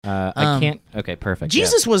I can't. Okay, perfect.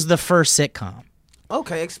 Jesus was the first sitcom.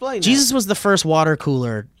 Okay, explain. Jesus was the first water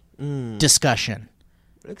cooler discussion.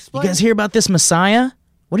 Explain. You guys hear about this Messiah?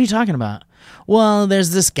 What are you talking about? Well,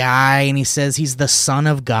 there's this guy, and he says he's the Son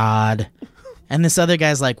of God. And this other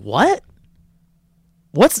guy's like, what?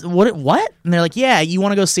 What? And they're like, yeah, you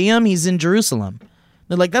want to go see him? He's in Jerusalem.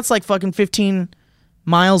 They're like, that's like fucking 15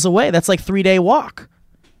 miles away. That's like 3-day walk.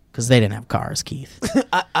 Because they didn't have cars, Keith.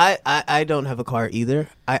 I don't have a car either.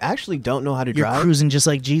 I actually don't know how to drive. You're cruising just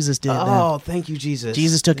like Jesus did. Oh, thank you, Jesus.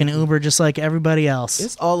 Jesus took an Uber just like everybody else.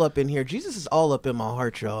 It's all up in here. Jesus is all up in my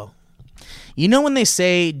heart, y'all. You know when they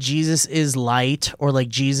say Jesus is light, or like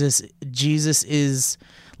Jesus is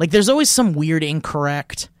like, there's always some weird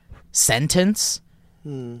incorrect sentence.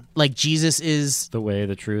 Like Jesus is the way,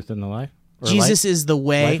 the truth, and the life. Jesus is the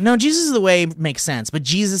way. Life? No, Jesus is the way makes sense, but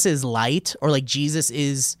Jesus is light, or like Jesus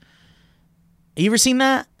is. Have you ever seen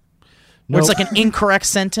that? Where it's like an incorrect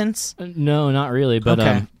sentence. No, not really. But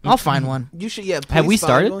okay, I'll find one. You should. Yeah. Have we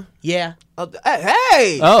started? One. Yeah.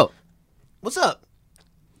 Hey. Oh, what's up?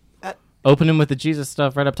 Opening with the Jesus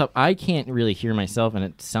stuff right up top. I can't really hear myself, and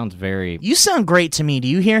it sounds very... You sound great to me. Do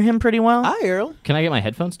you hear him pretty well? I hear him. Can I get my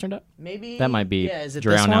headphones turned up? Maybe. That might be is it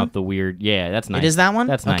drown this one? out the weird... Yeah, that's nice. It is that one?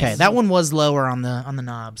 That's nice. Okay, that one was lower on the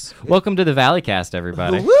knobs. Welcome to the Valleycast,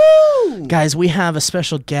 everybody. Woo! Guys, we have a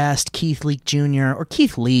special guest, Keith Leak Jr., or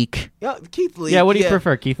Keith Leak. Yeah, Keith Leak. Yeah, what do you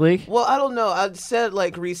prefer, Keith Leak? Well, I don't know. I said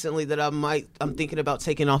like recently that I'm thinking about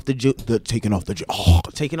taking off the junior.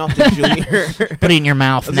 Put it in your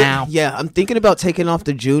mouth now. Yeah, I'm thinking about taking off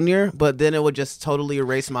the junior, but then it would just totally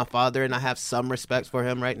erase my father, and I have some respect for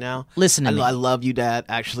him right now. Listen to me. I love you, Dad.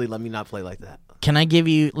 Actually, let me not play like that. Can I give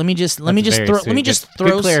you? Let me just throw.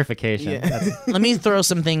 Good clarification. Yeah. Let me throw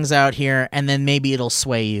some things out here, and then maybe it'll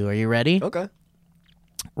sway you. Are you ready? Okay.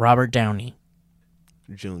 Robert Downey.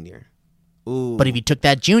 Junior. Ooh. But if you took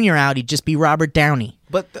that junior out, he'd just be Robert Downey.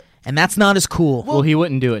 And that's not as cool. Well, he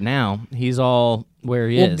wouldn't do it now. He's all where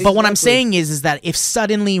he is. But what I'm saying is that if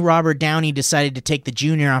suddenly Robert Downey decided to take the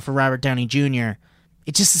junior off of Robert Downey Jr.,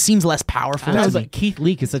 it just seems less powerful. I know, but Keith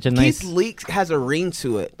Leak is such a nice... Keith Leak has a ring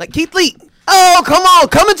to it. Like, Keith Leak. Oh, come on.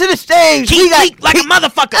 Coming to the stage. Keith Leak like a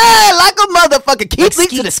motherfucker. Hey, like a motherfucker. Keith Leak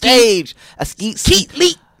to the stage. Keith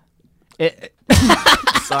Leak.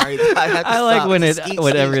 Sorry. I like when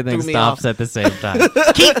everything stops at the same time.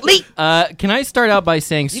 Keith Leak. Can I start out by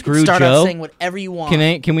saying screw you can start Joe? out saying whatever you want.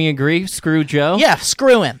 Can we agree? Screw Joe? Yeah,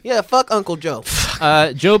 screw him. Yeah, fuck Uncle Joe.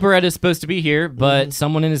 Joe Beretta is supposed to be here, but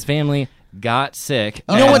someone in his family got sick.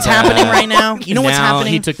 You know what's happening right now? You know what's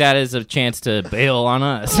happening? He took that as a chance to bail on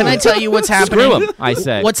us. Can I tell you what's happening? Screw him, I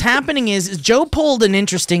say. What's happening is Joe pulled an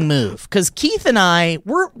interesting move, because Keith and I,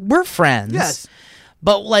 we're friends. Yes.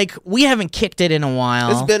 But, like, we haven't kicked it in a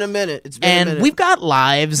while. It's been a minute. And we've got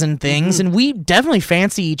lives and things, and we definitely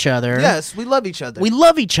fancy each other. Yes, we love each other. We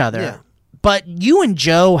love each other. Yeah. But you and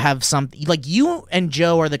Joe have something, like, you and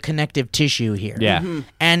Joe are the connective tissue here. Yeah.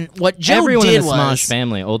 And what Joe everyone did in the was... SMOSH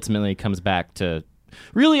family ultimately comes back to...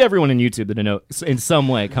 Really, everyone in YouTube that I know in some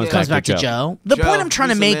way comes back to Joe. The point I'm trying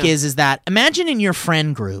to make is that imagine in your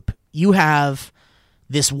friend group, you have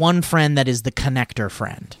this one friend that is the connector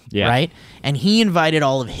friend, right? And he invited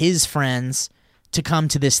all of his friends to come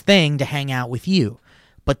to this thing to hang out with you.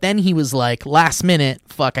 But then he was like, last minute,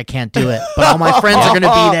 fuck, I can't do it. But all my friends are going to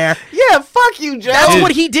be there. Yeah, fuck you, Joe. That's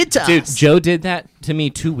what he did to Dude, us. Joe did that to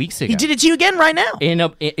me 2 weeks ago. He did it to you again right now.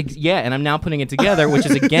 And I'm now putting it together, which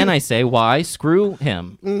is, again, I say, why? Screw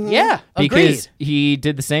him. Mm-hmm. Yeah, because he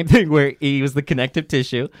did the same thing where he was the connective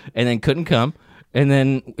tissue and then couldn't come. And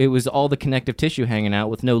then it was all the connective tissue hanging out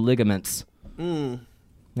with no ligaments.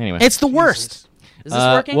 Anyway. It's the worst. Is this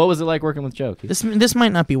working? What was it like working with Joe? This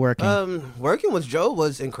might not be working. Working with Joe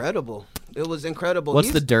was incredible. It was incredible.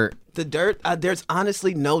 What's the dirt? The dirt? There's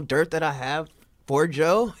honestly no dirt that I have for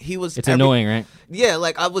Joe. It's annoying, right? Yeah,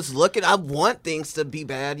 like I was looking. I want things to be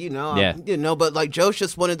bad, you know. Yeah. But like Joe's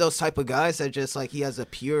just one of those type of guys that just like he has a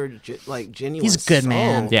pure, genuine. He's a good soul.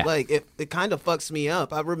 man. Yeah. Like it kind of fucks me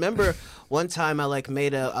up. I remember one time I like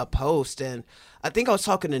made a post, and I think I was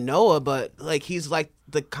talking to Noah, but like he's like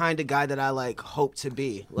the kind of guy that I like hope to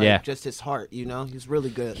be. Like just his heart, you know. He's really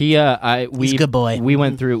good. He's a good boy. We've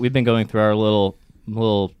been going through our little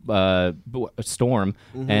storm,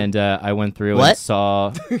 and I went through and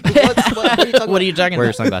saw. What are you talking Wear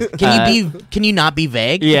your about? sunglasses. Can you not be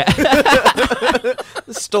vague? Yeah,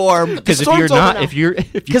 storm. because if you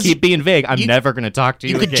keep being vague, I'm never going to talk to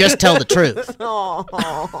you. You could again. just tell the truth.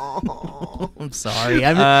 I'm sorry.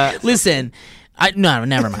 Listen. No,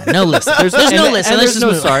 never mind. No listen. There's no listen. There's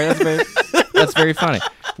no sorry. That's very funny.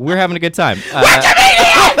 We're having a good time. It's hard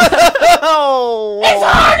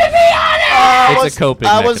to be honest. It's a coping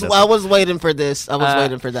mechanism. I was waiting for this. I was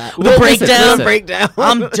waiting for that. The breakdown. Breakdown.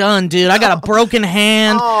 I'm done, dude. I got a broken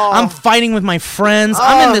hand. I'm fighting with my friends.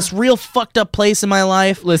 I'm in this real fucked up place in my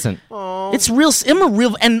life. Listen, It's real. I'm a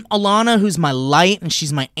real. And Alana, who's my light, and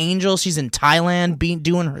she's my angel. She's in Thailand,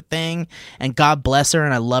 doing her thing, and God bless her,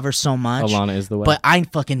 and I love her so much. Alana is the way. But I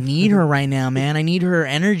fucking need her right now, man. I need her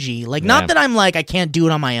energy. Like, not that I'm like I can't do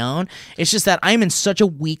it on my own. It's just that I'm in such a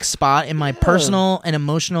weak spot in my personal and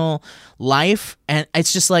emotional life, and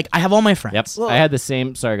it's just like I have all my friends. Yep. Well, I had the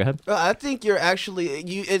same. Sorry, go ahead. I think you're actually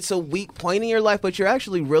it's a weak point in your life, but you're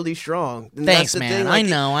actually really strong. And Thanks, that's the man. thing. Like, I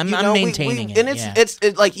know. I'm maintaining it. And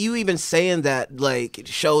it's like you even saying that, like, it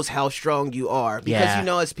shows how strong you are. Because you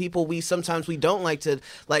know, as people, we sometimes we don't like to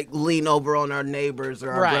like lean over on our neighbors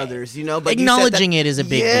or our brothers. You know, but acknowledging it is a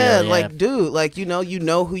big deal. Yeah, like, dude, like, you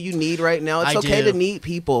know who you need right now. It's okay to need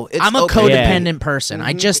people. I'm a codependent person.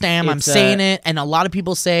 I just am. I'm saying it, and a lot of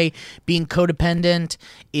people say being codependent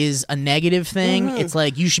is a negative thing. It's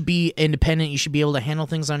like you should be independent, you should be able to handle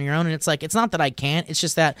things on your own, and it's like it's not that I can't, it's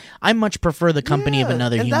just that I much prefer the company of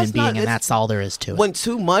another human being, and that's all there is to it. When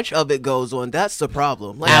too much of it goes on, that's the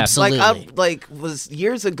problem. Like, absolutely. Like was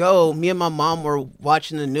years ago, me and my mom were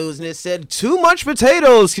watching the news and it said too much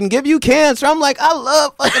potatoes can give you cancer. I'm like, I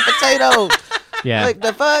love fucking potatoes. Yeah. Like,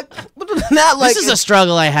 the fuck? Not like this is a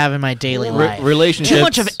struggle I have in my daily life. Relationships. Too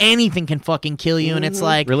much of anything can fucking kill you, and it's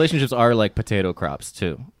like relationships are like potato crops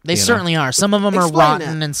too. They certainly are. Some of them are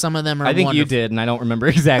rotten, and some of them are. I think wonderful. you did, and I don't remember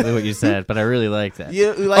exactly what you said, but I really like that.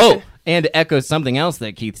 You like it? And to echo something else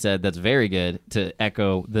that Keith said, that's very good. To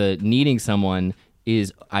echo the needing someone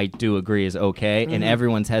is, I do agree, is okay, and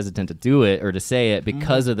everyone's hesitant to do it or to say it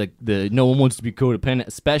because of the no one wants to be codependent,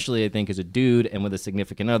 especially I think as a dude and with a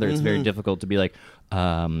significant other. It's very difficult to be like,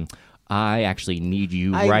 I actually need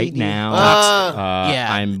you right now.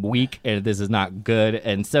 I'm weak and this is not good.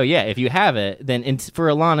 And so, yeah, if you have it, then for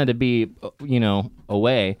Alana to be,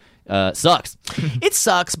 away, sucks. It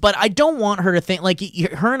sucks, but I don't want her to think like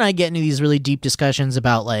her and I get into these really deep discussions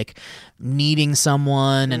about like needing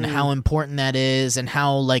someone and how important that is, and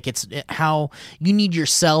how like how you need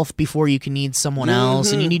yourself before you can need someone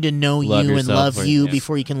else, and you need to know you and love you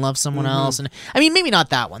before you can love someone else. And I mean, maybe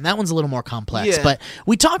not that one. That one's a little more complex, but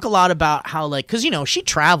we talk a lot about how, like, because she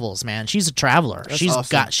travels, man. She's a traveler.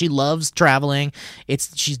 She loves traveling.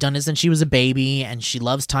 She's done it since she was a baby, and she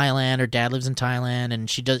loves Thailand. Her dad lives in Thailand, and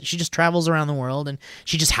she just travels around the world, and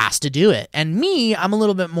she just has to do it. And me, I'm a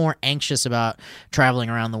little bit more anxious about traveling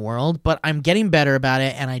around the world, but I'm getting better about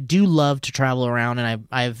it, and I do love to travel around, and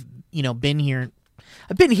I've been here.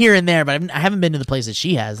 I've been here and there, but I haven't been to the place that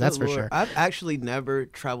she has. That's for sure. I've actually never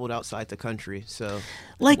traveled outside the country. So,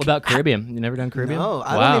 like, what about Caribbean? You never done Caribbean? No,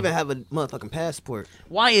 I don't even have a motherfucking passport.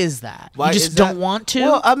 Why is that? You just don't want to?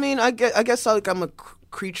 Well, I mean, I guess like I'm a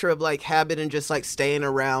creature of like habit and just like staying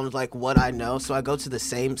around like what I know. So I go to the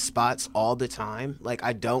same spots all the time. Like,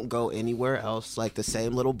 I don't go anywhere else. Like the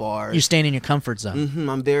same little bars. You're staying in your comfort zone.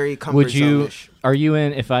 I'm very comfort zone-ish. Are you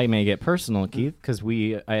in? If I may get personal, Keith, because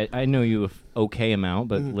I know you okay amount,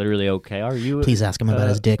 but literally okay. Are you? Please ask him about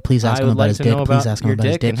his dick. Please ask him about his dick. Please ask him about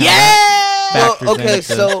his dick. Yeah. Well, okay,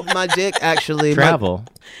 so my dick actually travel.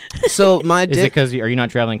 So my dick. Is it because are you not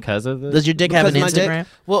traveling because of this? Does your dick have an Instagram?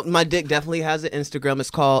 My dick definitely has an Instagram.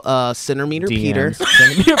 It's called Centimeter Peter.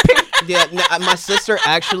 Yeah, my sister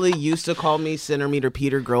actually used to call me Centimeter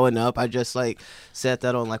Peter growing up. I just like said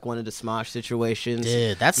that on like one of the SMOSH situations.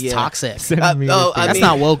 Dude, that's toxic. That's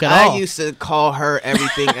not woke at all. I used to call her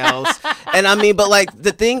everything else. And I mean, but like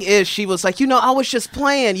the thing is, she was like, I was just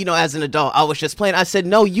playing, as an adult. I was just playing. I said,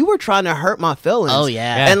 no, you were trying to hurt my feelings. Oh,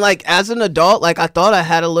 yeah. And like as an adult, like I thought I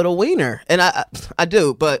had a little wiener. And I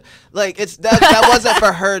do, but like that wasn't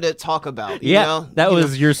for her to talk about. You know? That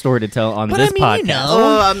was your story to tell on this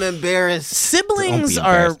podcast. I'm embarrassed. Siblings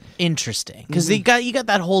are interesting because you got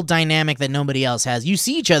that whole dynamic that nobody else has. You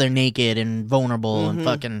see each other naked and vulnerable and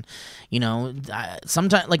fucking,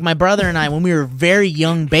 sometimes like my brother and I, when we were very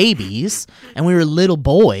young babies and we were little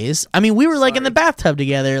boys, I mean, we were like in the bathtub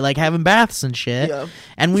together, like having baths and shit. Yeah.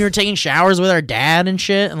 And we were taking showers with our dad and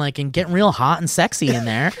shit and getting real hot and sexy in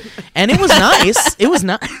there. And it was nice. It was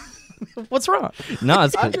not. What's wrong? No,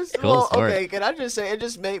 it's cool. Okay, can I just say, it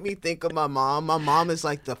just made me think of my mom. My mom is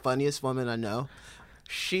like the funniest woman I know.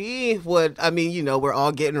 She would, we're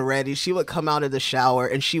all getting ready. She would come out of the shower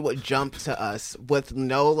and she would jump to us with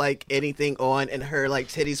no like anything on, and her like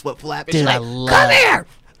titties would flap. And she's like, come here.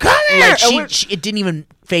 come here. Like it didn't even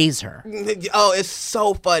phase her. Oh, it's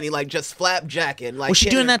so funny. Like just flapjacking. Like was she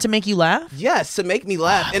doing that to make you laugh? Yes, to make me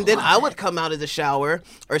laugh. And then I would come out of the shower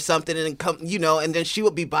or something, and then come, and then she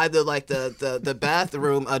would be by the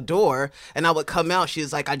bathroom door, and I would come out. She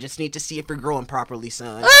was like, "I just need to see if you're growing properly,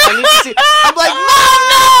 son. I need to see." I'm like,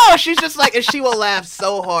 "Mom, no!" She's just like, and she will laugh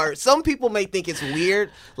so hard. Some people may think it's weird,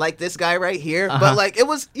 like this guy right here, but like it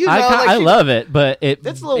was, I love it, but it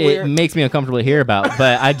makes me uncomfortable to hear about.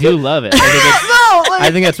 But I do love it. I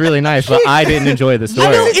think that's really nice, but I didn't enjoy the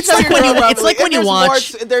story. It's like when you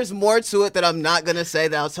watch. There's more to it that I'm not gonna say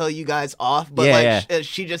that I'll tell you guys off. But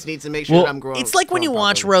she just needs to make sure that I'm growing. It's like when you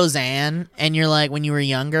watch Roseanne, and you're like, when you were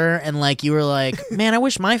younger, and like you were like, man, I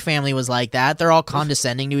wish my family was like that. They're all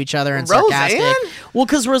condescending to each other and sarcastic. Well,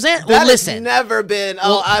 because Roseanne. Well, listen, has never been.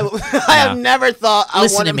 I have never thought.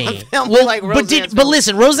 Listen to me. But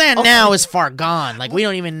listen, Roseanne now is far gone. Like we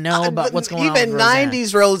don't even know about what's going on. Even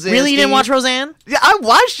 '90s Roseanne. Really, you didn't watch Roseanne? Yeah, I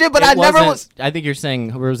watched it, but I never was. I think you're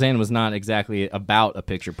saying Roseanne was not exactly about a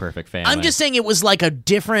picture perfect family. I'm just saying it was like a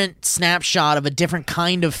different snapshot of a different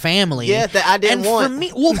kind of family. Yeah, that I didn't want. For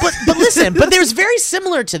me, but listen, but there's very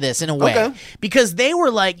similar to this in a way because they were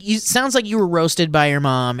like, sounds like you were roasted by your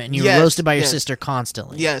mom and you were roasted by your sister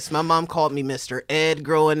constantly. Yes, my mom called me Mr. Ed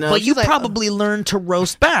growing up. But you probably learned to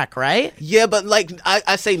roast back, right? Yeah, but like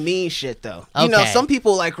I say mean shit though. Okay. Some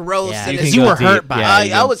people like roast. Yeah, because you were hurt by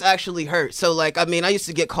it. I was actually hurt. So like, I mean, I used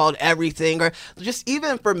to get called everything, or just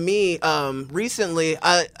even for me, recently,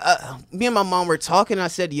 me and my mom were talking. I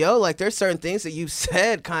said, "Yo, like, there's certain things that you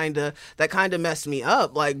said, that kind of messed me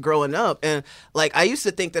up, like growing up, and like I used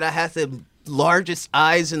to think that I had the largest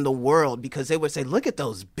eyes in the world because they would say, look at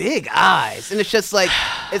those big eyes, and it's just like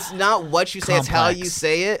it's not what you say, it's how you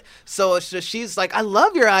say it. So it's just, she's like, I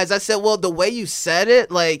love your eyes. I said, well, the way you said it,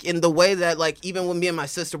 like in the way that like even when me and my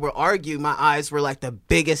sister would argue, my eyes were like the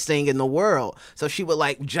biggest thing in the world. So she would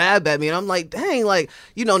like jab at me, and I'm like, dang, like,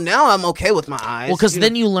 now I'm okay with my eyes. Well, because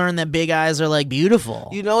then you learn that big eyes are like beautiful.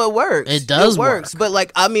 It works. It does work. Work. But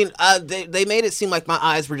like, I mean, they made it seem like my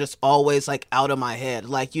eyes were just always like out of my head,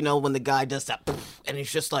 like when the guy does that, and he's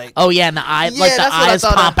just like, oh yeah, and the eye, like the eyes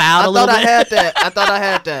pop out a little bit. I thought I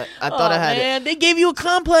had that. I had it. They gave you a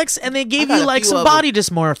complex, and they gave you like some body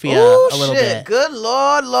dysmorphia a little bit. Good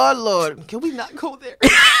Lord. Can we not go there?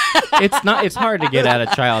 It's hard to get out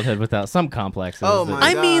of childhood without some complexes. Oh my God.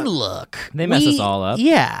 I mean, look, they mess us all up.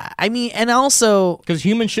 Yeah, I mean, and also because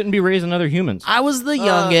humans shouldn't be raising other humans. I was the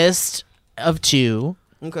youngest of two.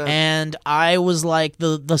 Okay. And I was like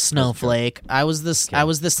the snowflake. I was the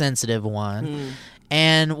sensitive one.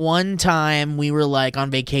 And one time we were like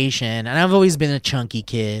on vacation, and I've always been a chunky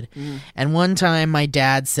kid. And one time my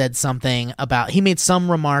dad said something he made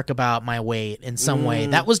some remark about my weight in some way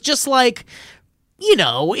that was just like,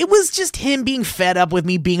 it was just him being fed up with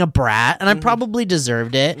me being a brat, and I probably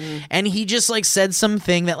deserved it. And he just like said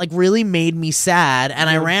something that like really made me sad,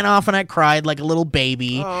 and I ran off and I cried like a little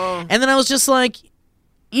baby. And then I was just like,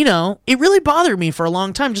 it really bothered me for a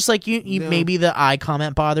long time. Just like you maybe the eye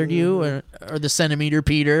comment bothered you, or the centimeter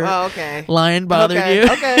Peter line bothered you.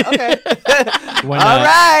 Okay. All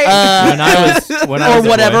right. When I was or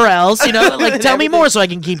whatever else, like tell me more so I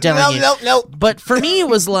can keep telling you. No. But for me, it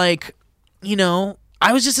was like,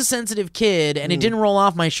 I was just a sensitive kid, and it didn't roll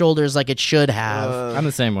off my shoulders like it should have. I'm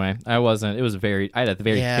the same way. I wasn't. It was I had a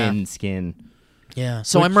very thin skin. Yeah,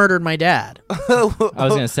 so I murdered my dad. I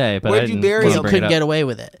was gonna say, but where'd you bury him? He couldn't get away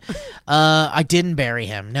with it. I didn't bury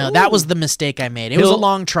him. No, that was the mistake I made. It was a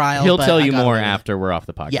long trial. He'll tell you more after we're off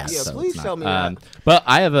the podcast. Yes, yeah, please tell me that. But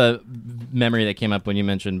I have a memory that came up when you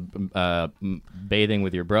mentioned bathing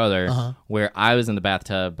with your brother, where I was in the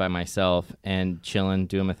bathtub by myself and chilling,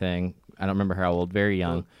 doing my thing. I don't remember how old, very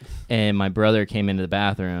young, and my brother came into the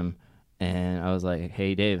bathroom, and I was like,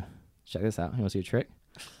 "Hey, Dave, check this out. You want to see a trick?"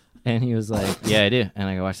 And he was like, yeah, I do. And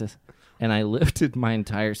I go, watch this. And I lifted my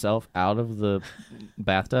entire self out of the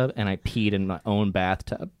bathtub, and I peed in my own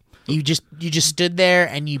bathtub. You just stood there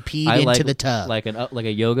and you peed into the tub. Like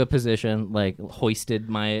a yoga position, like hoisted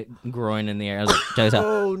my groin in the air. I was like, check this out.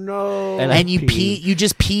 Oh no. And you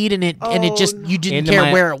just peed in it, and it just, you didn't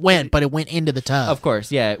care where it went, but it went into the tub. Of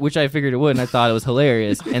course, yeah, which I figured it would, and I thought it was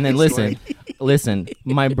hilarious. And then listen,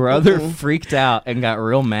 my brother freaked out and got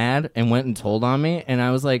real mad and went and told on me, and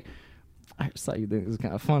I was like, I just thought you think it was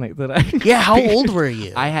kind of funny that I. Yeah, how old were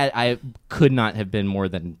you? I could not have been more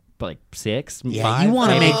than like 6, yeah, 5. You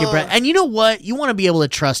want to make your brother, and you know what? You want to be able to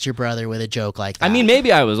trust your brother with a joke like that. I mean,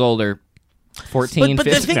 maybe I was older. 14, But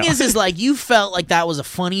the 15. thing No. is like you felt like that was a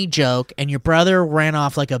funny joke, and your brother ran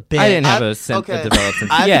off like a bitch. I didn't have I- a sense okay. of developed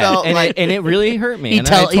sense. I Yeah, felt and, like- and it really hurt me. He and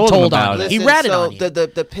I told told him on about you. it. He Listen, ratted so on you.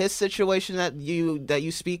 the piss situation that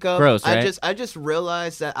you speak of, Gross, right? I just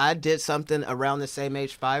realized that I did something around the same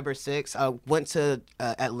age, 5 or 6. I went to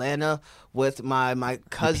Atlanta with my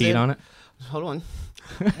cousin. Peed on it. Hold on.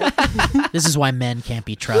 This is why men can't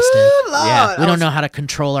be trusted. Lord, Yeah. We don't know how to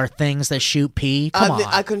control our things that shoot pee. Come on.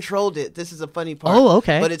 I controlled it. This is a funny part. Oh,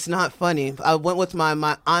 okay. But it's not funny. I went with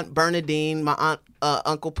my aunt Bernadine, my aunt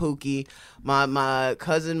Uncle Pookie, my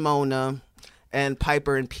cousin Mona, and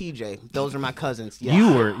Piper and PJ. Those are my cousins. Yeah.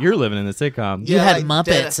 You're living in the sitcom. You had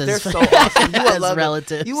Muppets They're as- so awesome. You would as love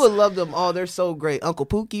relatives. Them. You would love them all. They're so great. Uncle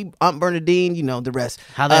Pookie, Aunt Bernadine, the rest.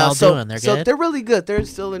 How they all doing? They're so good? they're really good. They're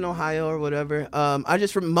still in Ohio or whatever. I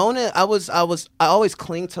just from Mona. I always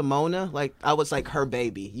cling to Mona. Like I was like her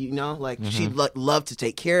baby. Like she loved to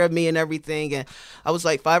take care of me and everything. And I was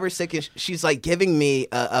like 5 or 6, and she's like giving me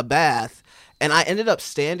a bath. And I ended up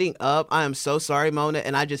standing up. I am so sorry, Mona.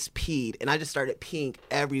 And I just peed. And I just started peeing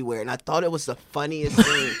everywhere. And I thought it was the funniest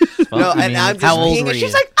thing. Well, I and mean, I'm just how old peeing. were And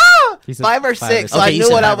she's you? like, ah! He said 5 or 5 6. or So I Okay, you knew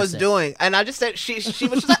said what I 5 or was 6. doing. And I just said, she was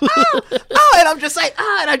just like, oh. And I'm just like,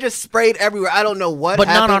 and I just sprayed everywhere. I don't know what But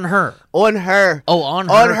not happened. on her. On her. Oh, on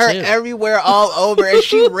On her, her too. everywhere, all over. And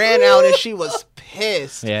she ran out and she was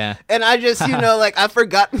pissed. Yeah. And I just, like, I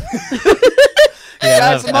forgot. Yeah,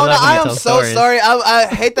 Guys, I Mona, love when I you am tell so stories. sorry. I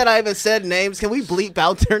hate that I even said names. Can we bleep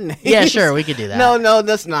out their names? Yeah, sure, we could do that. No,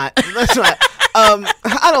 that's not. That's not.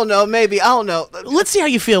 I don't know. Maybe I don't know. Let's see how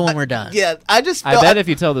you feel when we're done. Yeah, I just. I Felt, bet if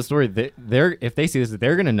you tell the story, if they see this,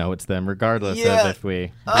 they're gonna know it's them, regardless Yeah. of if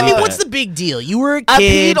we. I mean, bleep what's it. the big deal? You were a I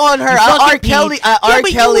kid. peed on her. You I fucking R. Kelly. peed. Yeah,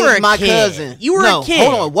 but you Kelly, were a my kid. cousin. You were no, a kid.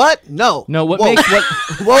 Hold on. What? No. No, what Whoa. makes what?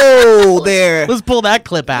 Whoa there. Let's pull that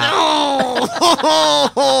clip out.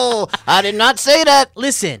 I did not say that.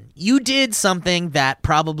 Listen, you did something that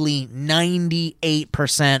probably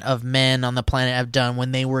 98% of men on the planet have done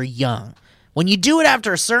when they were young. When you do it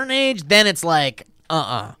after a certain age, then it's like,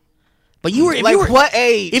 But you were if Like you were, what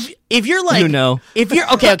age? if you're like if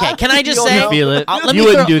you're okay, can I just You say don't feel it. let You me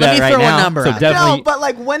wouldn't throw, do let that me right throw now, a number so out. definitely- No, but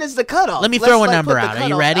like when is the cutoff? Let me Let's, throw a like, number put the out. Are you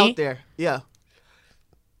cutoff ready? Out there. Yeah.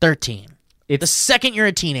 13. The It's second you're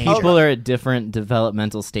a teenager. people are at different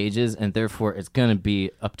developmental stages, and therefore it's gonna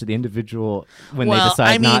be up to the individual when they Well, decide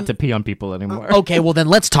I mean- not to pee on people anymore. Okay, well then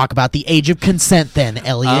let's talk about the age of consent then,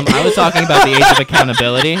 Elliot. I was talking about the age of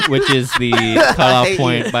accountability, which is the cutoff hate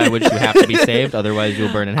point you. by which you have to be saved, otherwise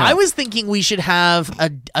you'll burn in hell. I was thinking we should have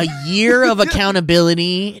a year of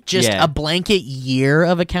accountability, just Yeah. a blanket year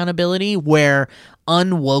of accountability where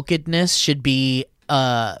unwokedness should be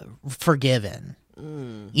forgiven.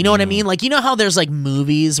 You know what I mean? Like, you know how there's like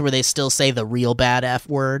movies where they still say the real bad F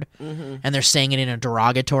word and they're saying it in a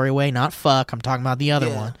derogatory way, not fuck. I'm talking about the other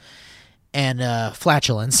one. And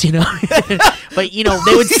flatulence, you know. But you know,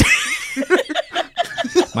 they would say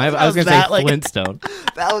I was gonna that, say like- Flintstone.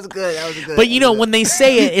 That was good. That was good. But you know, when they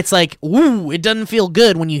say it, it's like, woo, it doesn't feel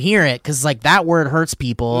good when you hear it because like that word hurts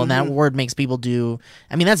people and that word makes people do.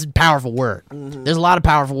 I mean, that's a powerful word. There's a lot of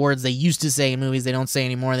powerful words they used to say in movies they don't say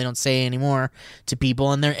anymore. They don't say anymore to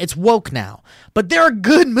people, and it's woke now. But there are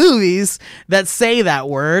good movies that say that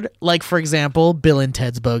word. Like for example, Bill and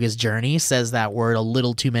Ted's Bogus Journey says that word a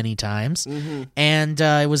little too many times, and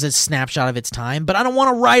it was a snapshot of its time. But I don't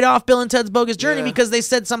want to write off Bill and Ted's Bogus Journey because they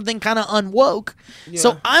said something kind of unwoke.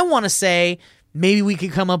 So I want to say maybe we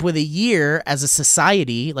could come up with a year as a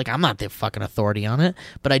society. Like, I'm not the fucking authority on it,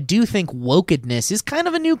 but I do think wokedness is kind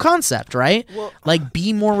of a new concept, right? Well, like,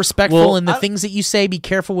 be more respectful well, in the things that you say. Be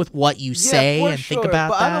careful with what you say for and sure, think about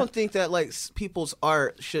but that. I don't think that like people's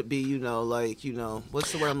art should be,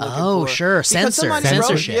 what's the word I'm looking for? Oh, sure, Because censor, somebody wrote-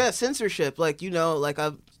 censorship. Yeah, censorship. Like like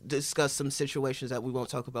I've discussed some situations that we won't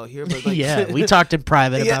talk about here, but like, Yeah, we talked in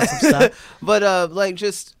private about some stuff. But like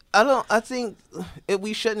just. I think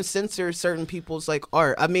we shouldn't censor certain people's like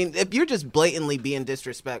art. I mean, if you're just blatantly being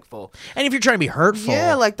disrespectful, And if you're trying to be hurtful,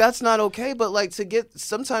 yeah, like that's not okay. But like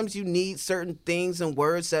sometimes you need certain things and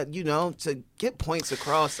words that to get points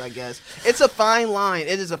across. I guess it's a fine line.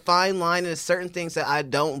 It is a fine line, and there's certain things that I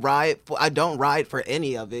don't ride for. I don't ride for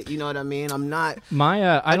any of it. You know what I mean? I'm not.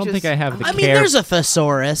 My I don't think I have the I care. mean, there's a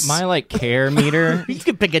thesaurus. my like care meter. You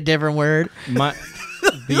could pick a different word.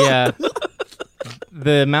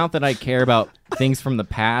 The amount that I care about things from the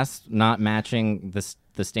past not matching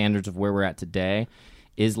the standards of where we're at today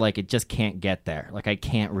is like it just can't get there. Like I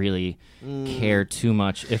can't really care too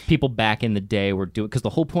much if people back in the day were doing, because the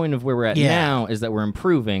whole point of where we're at now is that we're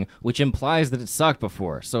improving, which implies that it sucked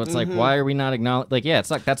before. So it's like, why are we not acknowledging? Like, yeah,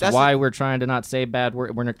 it's like that's why we're trying to not say bad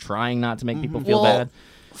word. We're not trying not to make people feel bad.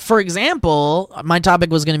 for example, my topic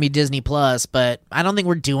was going to be Disney Plus, but I don't think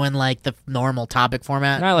we're doing like the normal topic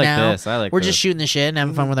format. I like now. this. I like We're this. just shooting the shit and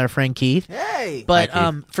having fun with our friend Keith. Hey. But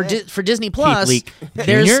Hi, Keith. for Disney Plus, Leak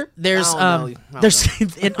there's Jr.? there's I don't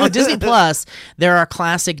know. on Disney Plus there are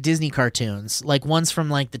classic Disney cartoons, like ones from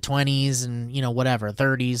like the 20s and whatever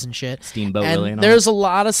 30s and shit. Steamboat and Willie and all there's a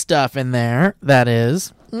lot of stuff in there that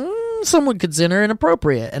is some would consider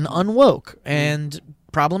inappropriate and unwoke and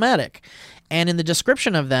problematic. And in the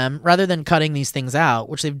description of them, rather than cutting these things out,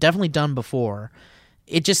 which they've definitely done before,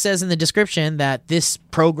 it just says in the description that this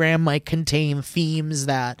program might contain themes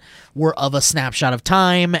that were of a snapshot of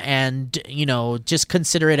time and, just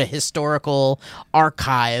consider it a historical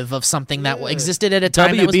archive of something that existed at a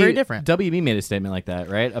time that was very different. WB made a statement like that,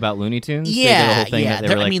 right? About Looney Tunes? They did a Yeah, whole thing that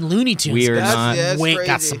they were like, Looney Tunes we are That's- not... yeah, that's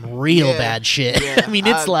got crazy. some real Yeah. bad shit. Yeah. I mean,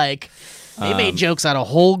 it's like... They made jokes out of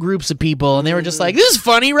whole groups of people, and they were just like, "This is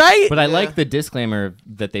funny, right?" But I like the disclaimer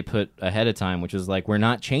that they put ahead of time, which is like, we're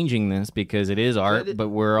not changing this because it is art, but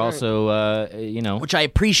we're also, Which I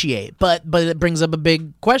appreciate, but it brings up a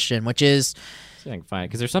big question, which is, see if I can find it,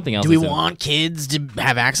 because there's something else. do we that's in- want kids to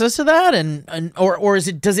have access to that, or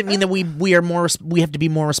does it mean that we have to be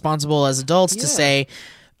more responsible as adults to say,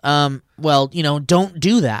 don't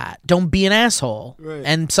do that, don't be an asshole. Right.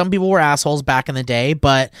 And some people were assholes back in the day,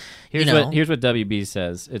 but Here's what WB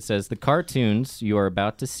says. It says, the cartoons you are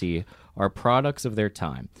about to see are products of their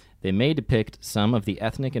time. They may depict some of the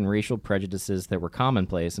ethnic and racial prejudices that were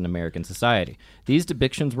commonplace in American society. These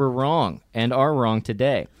depictions were wrong and are wrong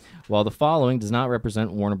today. While the following does not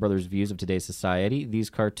represent Warner Brothers' views of today's society, these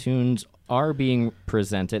cartoons are being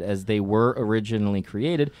presented as they were originally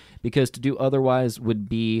created, because to do otherwise would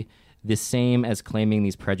be the same as claiming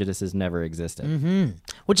these prejudices never existed.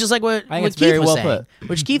 which is like what I think it's Keith very was well saying.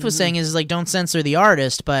 Which Keith was saying is like, don't censor the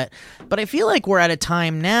artist, but I feel like we're at a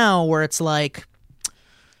time now where it's like,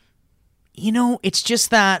 it's just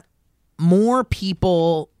that more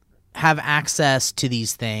people have access to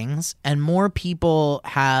these things, and more people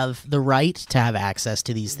have the right to have access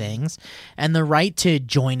to these things, and the right to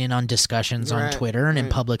join in on discussions on Right, Twitter and in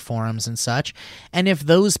public forums and such. And if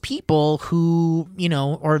those people who,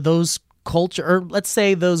 or those culture, or let's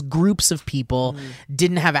say those groups of people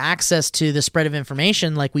didn't have access to the spread of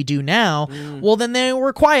information like we do now, well, then they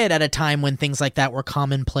were quiet at a time when things like that were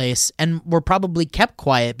commonplace, and were probably kept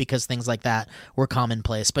quiet because things like that were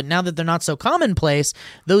commonplace. But now that they're not so commonplace,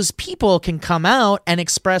 those people can come out and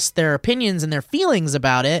express their opinions and their feelings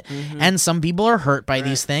about it, and some people are hurt by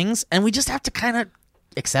these things, and we just have to kind of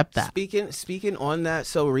accept that. Speaking on that,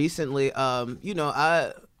 so recently,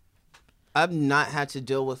 I've not had to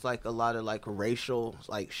deal with like a lot of like racial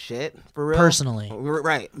like shit for real. Personally.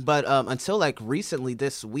 Right. But until like recently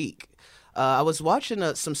this week, I was watching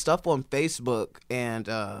some stuff on Facebook, and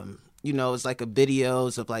it's like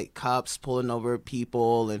videos of like cops pulling over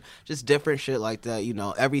people and just different shit like that,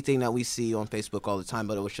 everything that we see on Facebook all the time.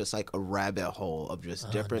 But it was just like a rabbit hole of just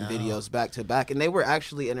different videos back to back, and they were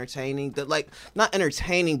actually entertaining. That like not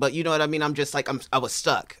entertaining, but you know what I mean. I'm just like I was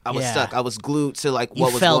stuck. I was stuck. I was glued to like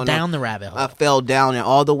what was fell going down on. the rabbit hole. I fell down and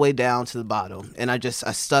all the way down to the bottom, and I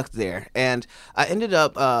stuck there, and I ended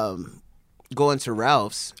up going to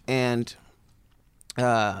Ralph's, and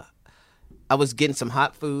I was getting some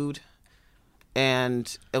hot food.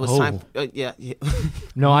 And it was time. Yeah.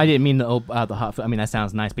 No, I didn't mean the hot food. I mean, that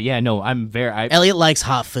sounds nice, but yeah, no, I'm very. Elliot likes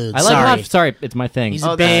hot food. I like hot. Sorry, it's my thing. He's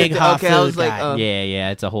a big hot food I was like, guy.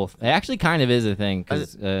 Yeah, it's a whole. It actually kind of is a thing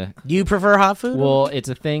because. Do you prefer hot food? Well, it's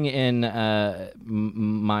a thing in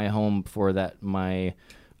my home for that my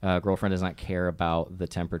girlfriend does not care about the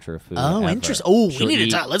temperature of food. Oh, ever. interesting. Oh, She'll we need eat-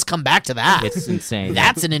 to talk. Let's come back to that. It's insane.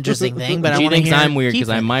 That's an interesting thing, but I She want to thinks hear. I'm weird because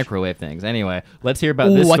I Keith microwave things. Anyway, let's hear about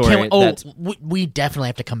Ooh, this I story. can't. Oh, that's- we definitely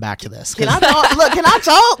have to come back to this. Can I talk? Look, can I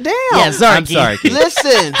talk? Damn. Yeah, sorry, I'm Keith. sorry, Keith.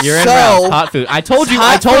 Listen. You're in so Ralph's. Hot food. I told you.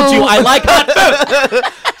 hot food. I like hot food.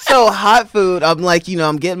 So hot food. I'm like,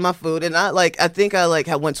 I'm getting my food, and I think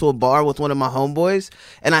I went to a bar with one of my homeboys,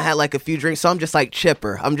 and I had like a few drinks. So I'm just like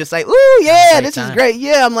chipper. I'm just like, ooh, yeah, great this is time. great.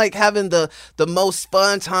 Yeah, I'm like having the most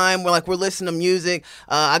fun time. We're listening to music.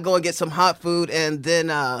 I go and get some hot food, and then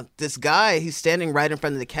this guy, he's standing right in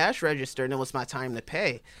front of the cash register, and it was my time to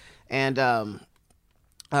pay, and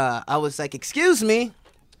I was like, excuse me.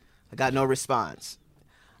 I got no response.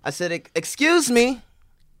 I said, excuse me.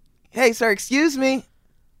 Hey, sir, excuse me.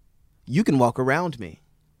 You can walk around me.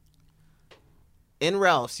 In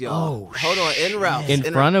Ralph's, y'all. Oh, Hold on, in Ralph's. In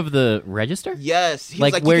front of the register? Yes. He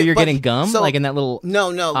Like was where you can- you're but- getting gum? so- Like in that little No,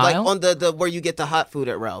 like aisle? on the where you get the hot food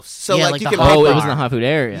at Ralph's. So Yeah, like like you the can hot pay Oh, for it was in the hot food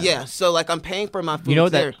area. Yeah, so like I'm paying for my food You know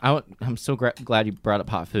there. that I'm so glad you brought up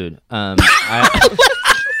hot food.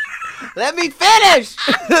 Let me finish.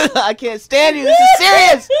 I can't stand you. This is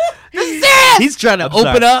serious. This is serious. He's trying to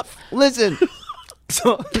open up. Listen.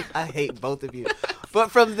 So I hate both of you.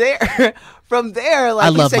 But from there, like I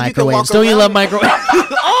you love said, you can walk microwaves. Don't you around love it. microwaves?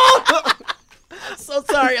 Oh! I'm so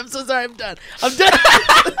sorry. I'm done. We can't hear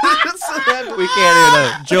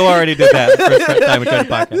that. Joe already did that the first time we tried the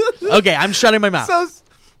podcast. Okay, I'm shutting my mouth. So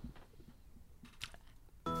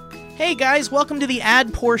Hey guys, welcome to the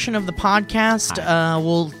ad portion of the podcast.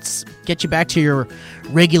 We'll get you back to your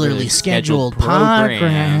regularly scheduled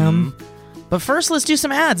program. But first, let's do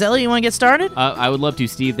some ads. Ellie, you want to get started? I would love to,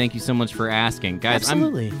 Steve. Thank you so much for asking. Guys,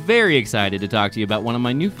 Absolutely. I'm very excited to talk to you about one of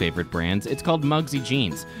my new favorite brands. It's called Mugsy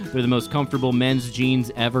Jeans. They're the most comfortable men's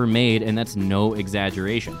jeans ever made, and that's no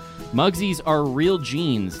exaggeration. Mugsies are real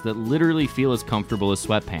jeans that literally feel as comfortable as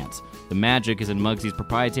sweatpants. The magic is in Mugsy's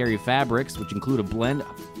proprietary fabrics, which include a blend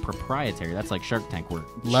proprietary. That's like Shark Tank word.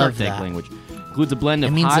 Love Shark Tank that. language. Includes a blend It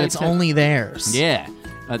of means high that it's only theirs. Yeah.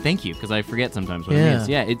 Thank you, because I forget sometimes what Yeah. it means.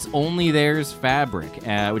 Yeah, it's only theirs fabric,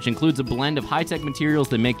 which includes a blend of high-tech materials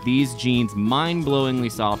that make these jeans mind-blowingly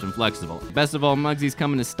soft and flexible. Best of all, Mugsies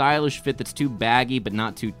come in a stylish fit that's not too baggy but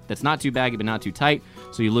not too tight,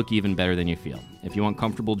 so you look even better than you feel. If you want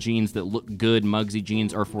comfortable jeans that look good, Mugsy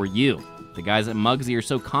jeans are for you. The guys at Mugsy are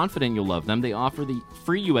so confident you'll love them, they offer the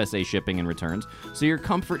free USA shipping and returns, so your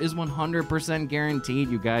comfort is 100% guaranteed,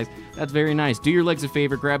 you guys. That's very nice. Do your legs a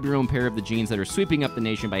favor, grab your own pair of the jeans that are sweeping up the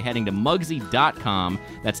nation by heading to Mugsy.com,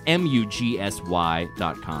 that's MUGSY.com,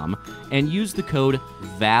 and use the code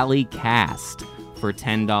Valleycast for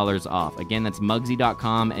 $10 off. Again, that's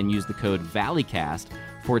Mugsy.com, and use the code Valleycast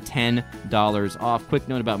for $10 off. Quick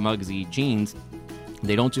note about Mugsy jeans.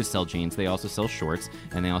 They don't just sell jeans, they also sell shorts,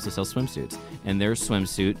 and they also sell swimsuits. And their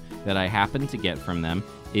swimsuit that I happened to get from them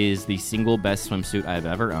is the single best swimsuit I've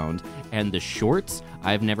ever owned. And the shorts,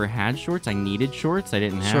 I've never had shorts. I needed shorts. I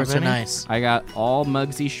didn't have Shorts any. are nice. I got all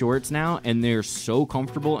Mugsy shorts now, and they're so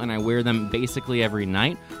comfortable, and I wear them basically every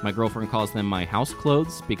night. My girlfriend calls them my house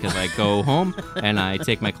clothes because I go home, and I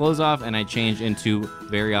take my clothes off, and I change into,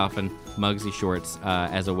 very often, Mugsy shorts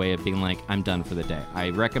as a way of being like, I'm done for the day. I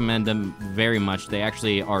recommend them very much. They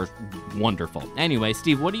actually are wonderful. Anyway,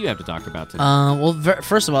 Steve, what do you have to talk about today? Well,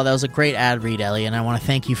 first of all, that was a great ad read, Ellie, and I want to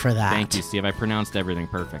thank you for that. Thank you, Steve. I pronounced everything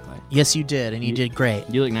perfectly. Yes, you did, and you did great.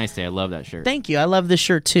 You look nice today. I love that shirt. Thank you. I love this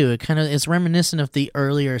shirt too. It kind of is reminiscent of the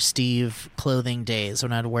earlier Steve clothing days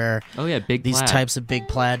when I'd wear Big these plaid. types of big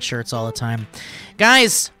plaid shirts all the time.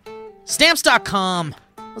 Guys, Stamps.com.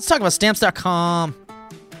 Let's talk about Stamps.com.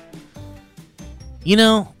 You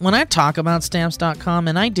know, when I talk about Stamps.com,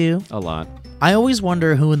 and I do, A lot. I always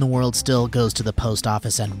wonder who in the world still goes to the post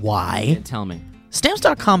office and why. Yeah, tell me.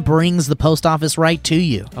 Stamps.com brings the post office right to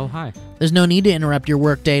you. Oh, hi. There's no need to interrupt your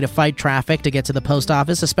workday to fight traffic to get to the post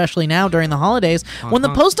office, especially now during the holidays when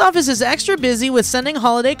the post office is extra busy with sending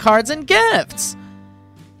holiday cards and gifts.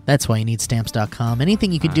 That's why you need Stamps.com.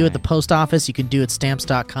 Anything you can do at the post office, you can do at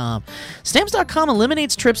Stamps.com. Stamps.com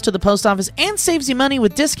eliminates trips to the post office and saves you money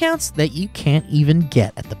with discounts that you can't even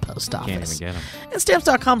get at the post office. Can't even get them. And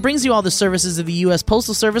Stamps.com brings you all the services of the U.S.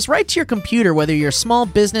 Postal Service right to your computer, whether you're a small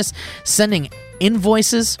business sending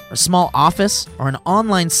invoices, a small office, or an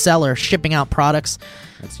online seller shipping out products,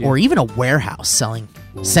 or even a warehouse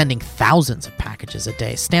sending thousands of packages a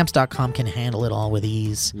day. Stamps.com can handle it all with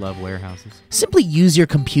ease. Love warehouses. Simply use your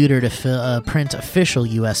computer to print official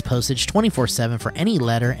U.S. postage 24/7 for any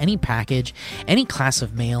letter, any package, any class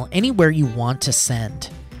of mail, anywhere you want to send.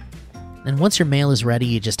 And once your mail is ready,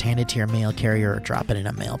 you just hand it to your mail carrier or drop it in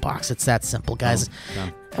a mailbox. It's that simple, guys.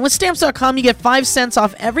 Done. And with Stamps.com, you get 5 cents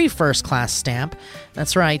off every first-class stamp.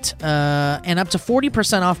 That's right. And up to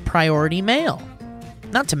 40% off priority mail.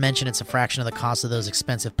 Not to mention it's a fraction of the cost of those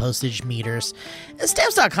expensive postage meters. And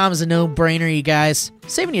Stamps.com is a no-brainer, you guys.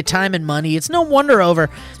 Saving you time and money. It's no wonder over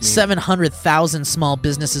 700,000 small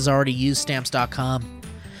businesses already use Stamps.com.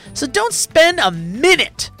 So don't spend a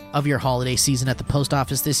minute of your holiday season at the post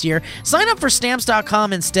office this year. Sign up for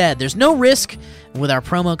Stamps.com instead. There's no risk. With our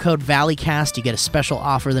promo code Valleycast, you get a special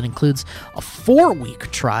offer that includes a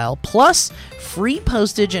 4-week trial, plus free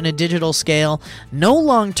postage and a digital scale. No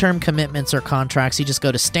long-term commitments or contracts. You just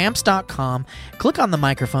go to Stamps.com, click on the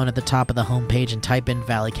microphone at the top of the homepage, and type in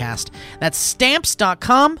Valleycast. That's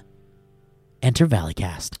Stamps.com. enter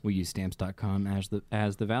Valleycast. We use Stamps.com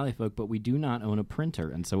as the Valley folk, but we do not own a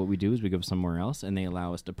printer. And so what we do is we go somewhere else, and they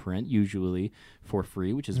allow us to print, usually for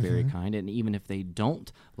free, which is very kind. And even if they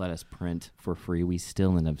don't let us print for free, we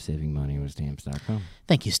still end up saving money with Stamps.com.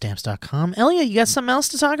 Thank you, Stamps.com. Elliot, you got something else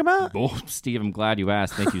to talk about? Oh, Steve, I'm glad you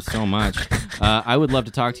asked. Thank you so much. I would love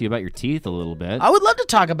to talk to you about your teeth a little bit. I would love to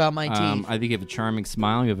talk about my teeth. I think you have a charming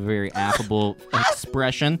smile. You have a very affable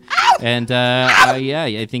expression. And,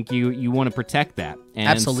 I think you want to protect that. And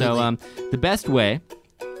Absolutely. So the best way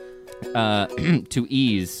to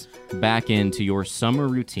ease back into your summer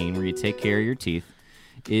routine where you take care of your teeth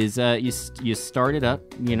is you start it up,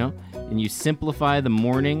 and you simplify the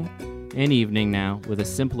morning and evening now with a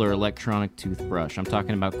simpler electronic toothbrush. I'm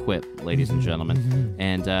talking about Quip, ladies and gentlemen.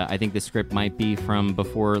 And I think the script might be from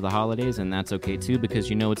before the holidays, and that's okay too,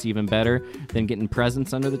 because it's even better than getting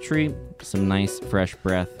presents under the tree. Some nice fresh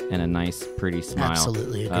breath and a nice pretty smile.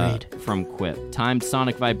 Absolutely agreed. From Quip. Timed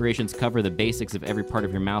sonic vibrations cover the basics of every part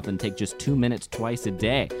of your mouth and take just 2 minutes twice a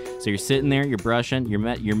day. So you're sitting there, you're brushing,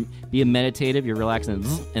 you're being meditative, you're relaxing,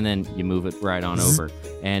 and then you move it right on over.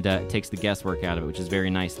 And it takes the guesswork out of it, which is very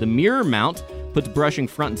nice. The mirror mount puts brushing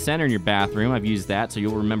front and center in your bathroom. I've used that, so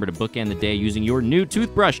you'll remember to bookend the day using your new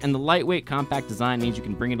toothbrush. And the lightweight, compact design means you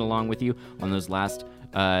can bring it along with you on those last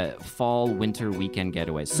fall, winter weekend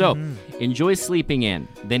getaways. So enjoy sleeping in,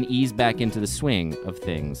 then ease back into the swing of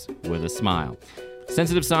things with a smile.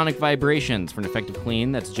 Sensitive sonic vibrations for an effective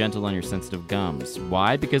clean that's gentle on your sensitive gums.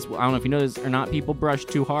 Why? Because, I don't know if you know this or not, people brush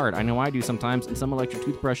too hard. I know I do sometimes, and some electric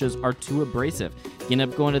toothbrushes are too abrasive. You end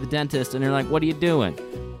up going to the dentist, and they're like, what are you doing?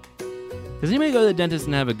 Does anybody go to the dentist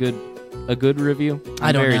and have a good review?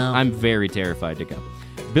 I don't know. I'm very terrified to go.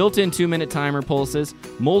 Built-in 2-minute timer pulses.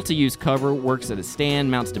 Multi-use cover works at a stand,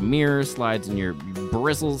 mounts to mirror, slides in your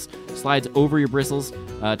bristles, slides over your bristles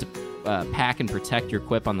to pack and protect your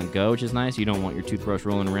Quip on the go, which is nice. You don't want your toothbrush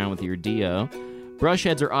rolling around with your DO. Brush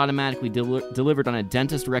heads are automatically delivered on a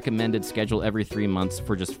dentist-recommended schedule every 3 months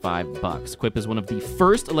for just $5. Quip is one of the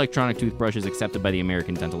first electronic toothbrushes accepted by the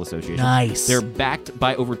American Dental Association. Nice. They're backed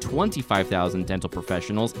by over 25,000 dental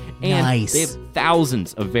professionals, and Nice. they have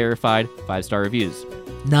thousands of verified 5-star reviews.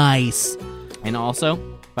 Nice. And also,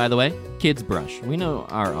 by the way, kids brush. We know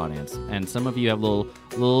our audience, and some of you have little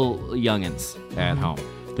youngins at home.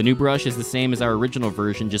 The new brush is the same as our original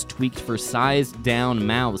version, just tweaked for sized-down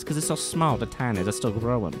mouths because it's so small, they're tiny, they're still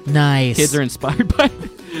growing. Nice. Kids are inspired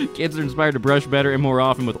to brush better and more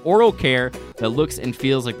often with oral care that looks and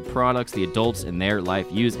feels like the products the adults in their life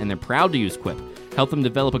use, and they're proud to use Quip. Help them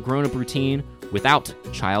develop a grown-up routine without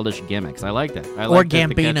childish gimmicks. I like that. I like or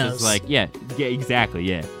Gambinos. Yeah, exactly,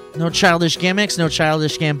 yeah. No childish gimmicks, no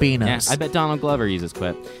childish Gambinos. Yeah, I bet Donald Glover uses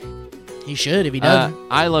Quip. He should if he doesn't.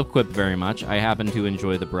 I love Quip very much. I happen to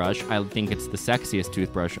enjoy the brush. I think it's the sexiest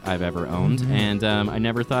toothbrush I've ever owned, and I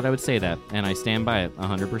never thought I would say that, and I stand by it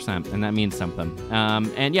 100%, and that means something.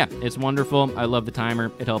 And yeah, it's wonderful. I love the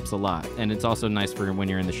timer. It helps a lot, and it's also nice for when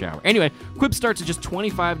you're in the shower. Anyway, Quip starts at just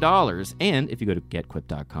 $25, and if you go to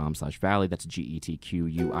getquip.com/Valley, that's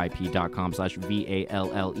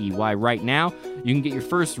GETQUIP.com/VALLEY right now, you can get your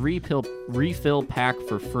first refill pack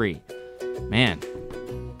for free. Man.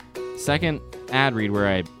 Second ad read where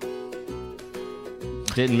I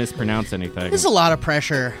didn't mispronounce anything. There's a lot of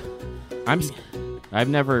pressure. I've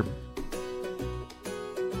never...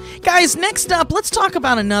 Guys, next up, let's talk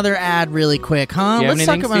about another ad really quick, huh? Do you have Let's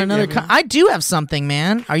talk anything, about Steve? another... I do have something,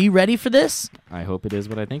 man. Are you ready for this? I hope it is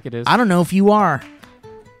what I think it is. I don't know if you are.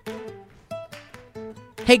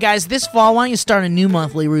 Hey guys, this fall, why don't you start a new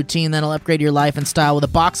monthly routine that'll upgrade your life and style with a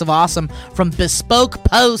box of awesome from Bespoke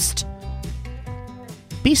Post.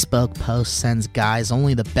 Bespoke Post sends guys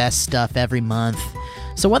only the best stuff every month.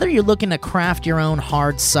 So whether you're looking to craft your own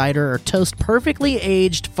hard cider or toast perfectly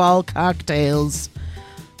aged fall cocktails,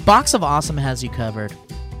 Box of Awesome has you covered.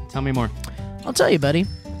 Tell me more. I'll tell you, buddy.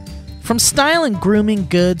 From style and grooming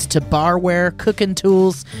goods to barware, cooking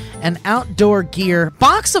tools, and outdoor gear,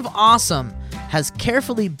 Box of Awesome has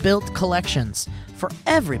carefully built collections for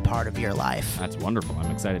every part of your life. That's wonderful.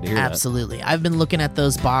 I'm excited to hear Absolutely. I've been looking at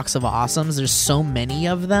those Box of Awesomes. There's so many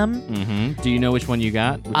of them. that. Mm-hmm. Do you know which one you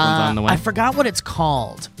got? Which one's on the way? I forgot what it's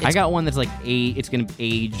called. I got one that's like it's going to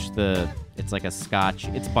age the... It's like a scotch.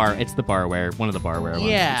 It's the barware. One of the barware ones.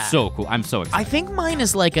 Yeah. It's so cool. I'm so excited. I think mine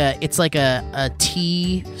is like a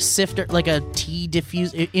tea sifter, like a tea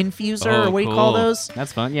infuser, or what do you call cool. those?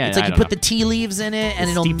 That's fun. Yeah. It's like I you don't put know. the tea leaves in it, and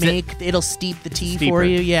it'll steeps it. steep the tea Steeper. for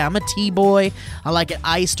you. Yeah, I'm a tea boy. I like it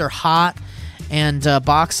iced or hot. And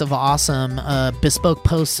Box of Awesome, Bespoke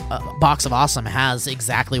Post Box of Awesome has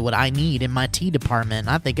exactly what I need in my tea department.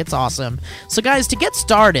 I think it's awesome. So guys, to get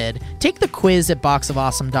started, take the quiz at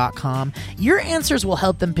boxofawesome.com. Your answers will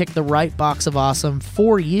help them pick the right Box of Awesome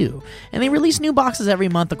for you. And they release new boxes every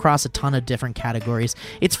month across a ton of different categories.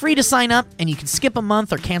 It's free to sign up, and you can skip a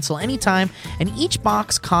month or cancel anytime. And each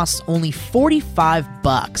box costs only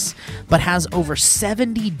 $45, but has over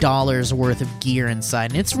 $70 worth of gear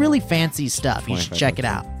inside. And it's really fancy stuff. You should check it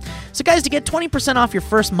out. So guys, to get 20% off your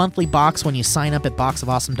first monthly box when you sign up at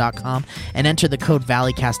boxofawesome.com and enter the code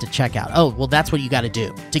Valleycast at checkout. Oh, well, that's what you got to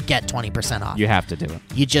do to get 20% off. You have to do it.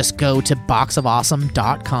 You just go to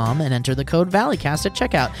boxofawesome.com and enter the code Valleycast at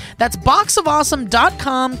checkout. That's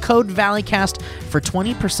boxofawesome.com, code Valleycast for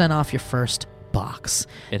 20% off your first box.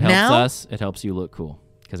 It helps us. It helps you look cool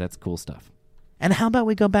because that's cool stuff. And how about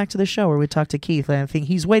we go back to the show where we talk to Keith? I think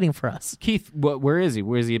he's waiting for us. Keith, where is he?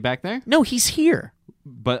 Where is he? Back there? No, he's here.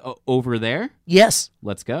 But over there? Yes.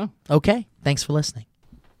 Let's go. Okay. Thanks for listening.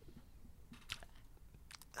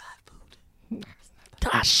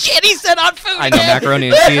 Ah, shit, he said on food. I know, macaroni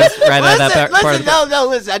and cheese. Right at that part of the... No,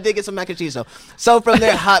 listen. I did get some mac and cheese, though. So from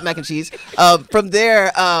there, hot mac and cheese. From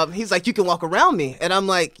there, he's like, you can walk around me. And I'm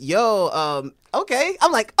like, yo, okay.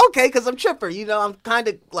 I'm like, okay, because I'm chipper. You know, I'm kind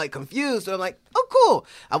of like confused. So I'm like, oh, cool.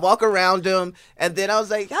 I walk around him, and then I was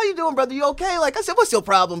like, how you doing, brother? You okay? Like, I said, what's your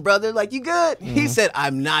problem, brother? Like, you good? Mm-hmm. He said,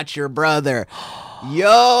 I'm not your brother.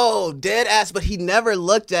 Yo, dead ass, but he never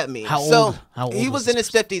looked at me. How old he was in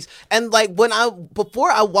his 50s. And like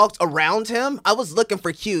before I walked around him, I was looking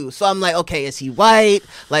for cues. So I'm like, okay, is he white?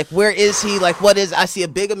 Like, where is he? Like, what is, I see a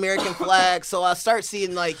big American flag. So I start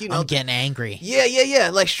seeing like, you know. I'm getting angry.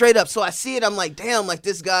 Yeah. Like straight up. So I see it. I'm like, damn, like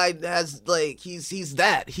this guy has like, he's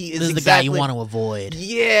that. He is this is exactly the guy you want to avoid.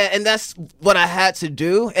 Yeah. And that's what I had to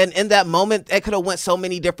do. And in that moment, it could have went so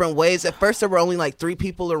many different ways. At first there were only like 3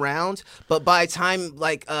 people around, but by the time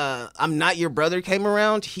like I'm Not Your Brother came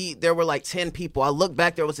around, there were like 10 people. I looked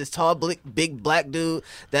back, there was this tall big black dude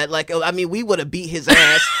that like, I mean, we would have beat his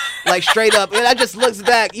ass like straight up. And I just looks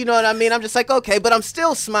back, you know what I mean? I'm just like, okay, but I'm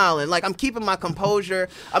still smiling, like I'm keeping my composure.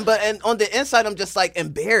 And on the inside I'm just like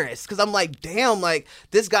embarrassed because I'm like, damn, like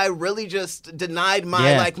this guy really just denied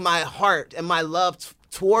my like my heart and my love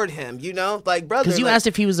toward him, you know, like, brother, because you like, asked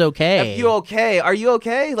if he was okay. If you okay? Are you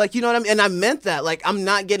okay? Like, you know what I mean? And I meant that. Like, I'm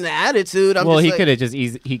not getting an attitude. Well, he could have just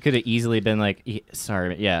he could have easily been like,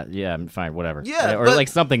 sorry, yeah, I'm fine, whatever. Yeah, or like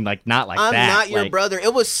something like not like I'm that. Not your like, brother.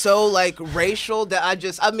 It was so like racial that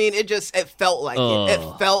it felt like it.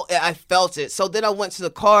 I felt it. So then I went to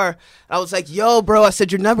the car. I was like, yo, bro, I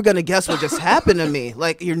said, you're never gonna guess what just happened to me.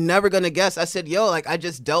 Like, you're never gonna guess. I said, yo, like I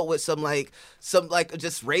just dealt with some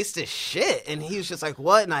just racist shit. And he was just like,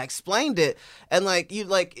 what? And I explained it. And like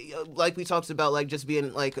we talked about like just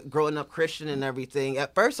being like growing up Christian and everything.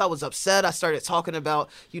 At first I was upset. I started talking about,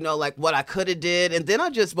 you know, like what I could have did. And then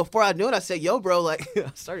before I knew it, I said, yo, bro, like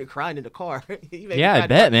I started crying in the car. Yeah, I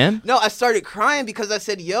bet, man. No, I started crying because I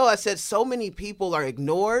said, so many people are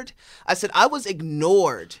ignored. I said, I was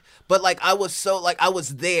ignored. But like I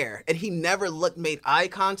was there, and he never made eye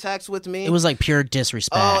contacts with me. It was like pure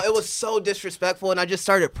disrespect. Oh, it was so disrespectful, and I just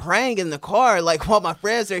started praying in the car, like while my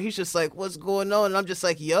friend's there. He's just like, "What's going on?" And I'm just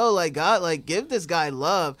like, "Yo, like God, like give this guy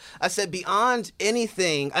love." I said, beyond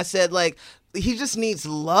anything, I said like. He just needs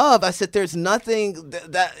love. I said, there's nothing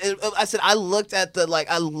I said, I looked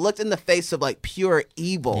in the face of like pure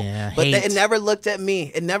evil, but it never looked at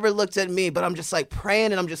me. It never looked at me, but I'm just like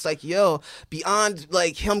praying and I'm just like, yo, beyond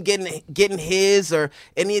like him getting his or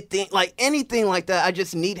anything like that. I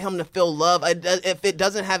just need him to feel love. If it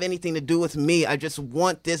doesn't have anything to do with me, I just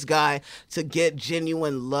want this guy to get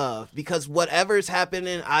genuine love because whatever's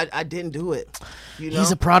happening, I didn't do it. You know?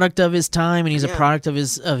 He's a product of his time and he's a product of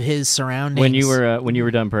his surroundings. When you were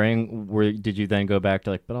done praying, did you then go back to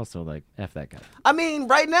like, but also like F that guy? I mean,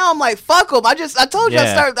 right now I'm like, fuck him. I told you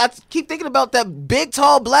I keep thinking about that big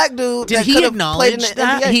tall black dude. Did he acknowledge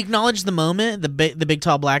that? He acknowledged the moment, the big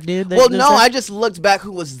tall black dude. Well, no, I just looked back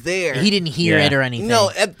who was there. He didn't hear it or anything. No,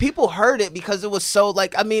 people heard it because it was so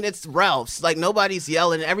like, I mean, it's Ralph's. Like nobody's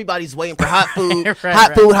yelling, everybody's waiting for hot food,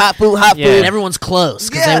 hot food. And everyone's close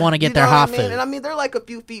because they want to get their hot food. And I mean, they're like a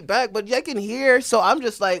few feet back, but you can hear. So I'm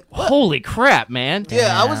just like, what? Holy crap, man! Yeah,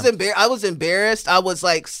 damn. I was embarrassed. I was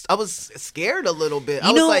scared a little bit.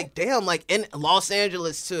 I was like, damn, like in Los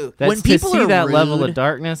Angeles too. When people see that level of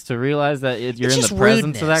darkness, to realize that you're in the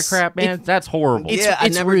presence of that crap, man, that's horrible. I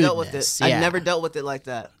never dealt with it. I never dealt with it like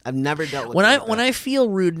that. I've never dealt with it. When I feel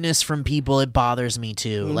rudeness from people, it bothers me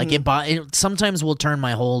too. Mm-hmm. Like it sometimes will turn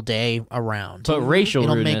my whole day around. But racial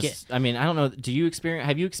rudeness, I mean, I don't know.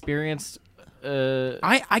 Have you experienced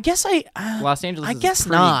I guess Los Angeles. I is guess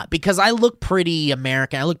pretty, not, because I look pretty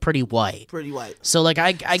American. I look pretty white. Pretty white. So like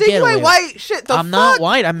I Steve, get you away ain't with- white. Shit, the I'm fuck? not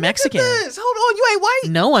white. I'm Look at Mexican. this. Hold on, you ain't white.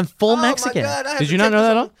 No, I'm full Oh Mexican. my God, I had Did to you not check know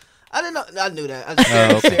that this at out. I didn't know. I knew that.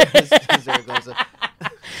 Oh, okay. Zaragoza.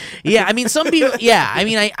 Yeah, I mean some people. Yeah, I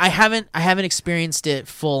mean I haven't experienced it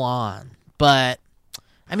full on, but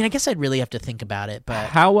I mean I guess I'd really have to think about it. But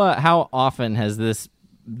How often has this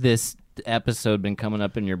episode been coming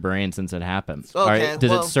up in your brain since it happened? Okay,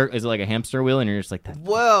 Is it like a hamster wheel, and you're just like that?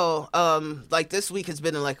 Well, like this week has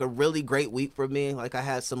been like a really great week for me. Like I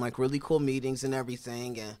had some like really cool meetings and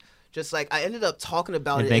everything, and just like I ended up talking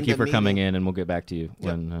about And it. thank in you the for meeting. coming in, and we'll get back to you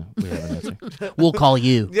when we have an answer. we'll call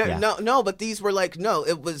you. Yeah, no, but these were like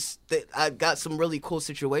it was that I got some really cool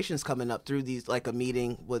situations coming up through these like a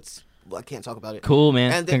meeting with. Well, I can't talk about it. Cool,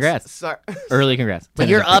 man. And then, Congrats. Sorry. Early congrats. But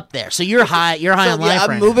you're up there, so you're high. You're high So, on life. I'm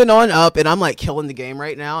right moving on up, and I'm like killing the game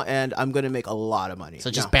right now, and I'm gonna make a lot of money. now. So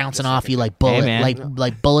just No, bouncing just off you like man.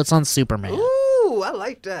 like bullets on Superman. Ooh, I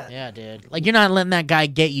like that. Yeah, dude. Like you're not letting that guy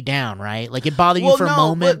get you down, right? Like it bothered you for a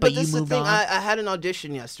moment, but you this is the moved thing. on. I had an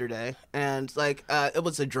audition yesterday, and like it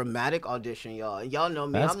was a dramatic audition, y'all. And y'all know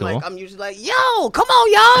me. That's I'm cool. I'm usually like, yo, come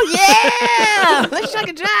on, y'all, yeah, let's check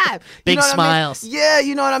a drive. Big what I mean? smiles. Yeah,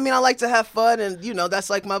 you know what I mean. I like to have fun, and that's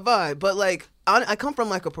like my vibe. But like, I come from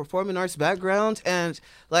like a performing arts background, and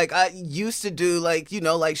like I used to do like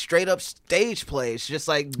like straight up stage plays, just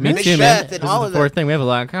like Me too, man. Macbeth This and is all the of fourth that. thing. We have a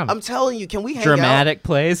lot in common. I'm telling you, can we hang Dramatic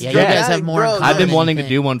plays. Yeah, you guys have more. in bro. common I've been than wanting you to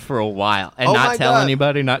think. do one for a while and Oh not my tell God.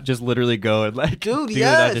 anybody, not just literally go and like Dude, do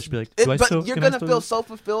yes. it. I just be like, do I but still? you're can I gonna still feel do so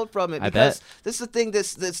fulfilled from it I because bet. this is the thing.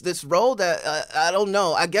 This role that I don't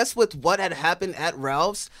know. I guess with what had happened at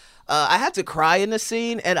Ralph's, I had to cry in the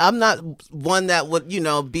scene, and I'm not one that would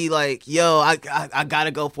be like, yo, I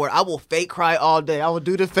gotta go for it. I will fake cry all day. I will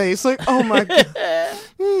do the face like, oh my God.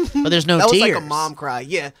 But there's no That was tears. like a mom cry.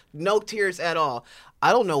 Yeah, no tears at all.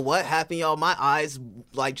 I don't know what happened, y'all. My eyes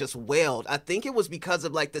like just wailed. I think it was because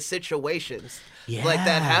of like the situations like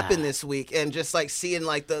that happened this week, and just like seeing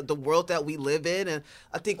like the world that we live in. And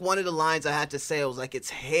I think one of the lines I had to say was like, it's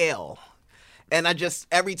hell. And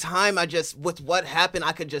every time with what happened,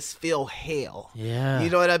 I could just feel hell. Yeah. You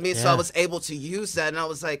know what I mean? So Yeah. I was able to use that, and I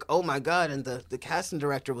was like, oh my God. And the casting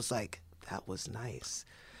director was like, that was nice.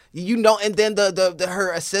 And then the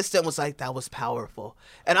her assistant was like, that was powerful.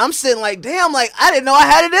 And I'm sitting like, damn, like I didn't know I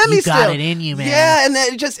had it in me You still. got it in you, man. Yeah, and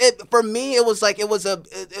then for me, it was like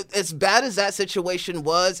as bad as that situation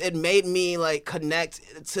was, it made me like connect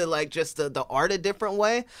to like just the art a different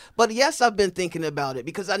way. But yes, I've been thinking about it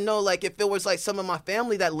because I know like if it was like some of my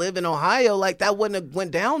family that live in Ohio, like that wouldn't have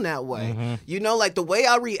went down that way. Mm-hmm. Like the way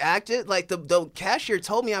I reacted, like the cashier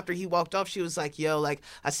told me after he walked off, she was like, yo, like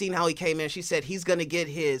I seen how he came in. She said he's gonna get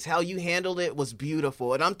his. How you handled it was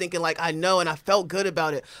beautiful. And I'm thinking like, I know, and I felt good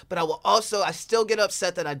about it, but I still get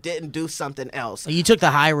upset that I didn't do something else. You took the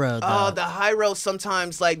high road. Oh, Though. the high road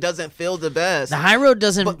sometimes like doesn't feel the best. The high road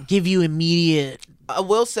doesn't give you immediate. I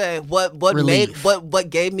will say what Relief. what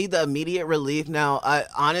gave me the immediate relief. Now, I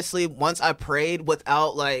honestly, once I prayed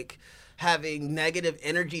without like having negative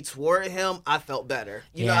energy toward him, I felt better.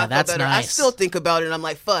 I felt that's better. I nice. still think about it, and I'm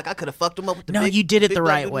like, fuck, I could have fucked him up with the No, big, you did it big the back,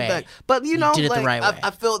 right big way. back. But You did it the like, right way.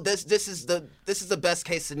 I feel this is the best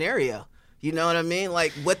case scenario. You know what I mean?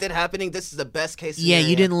 Like with it happening, this is the best case Yeah, scenario.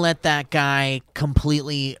 you didn't let that guy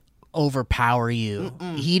completely overpower you.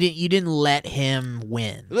 You didn't let him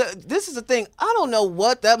win. Look, this is the thing. I don't know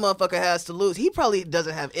what that motherfucker has to lose. He probably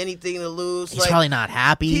doesn't have anything to lose. He's probably not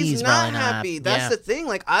happy. He's not probably happy. That's the thing.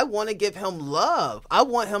 Like, I want to give him love. I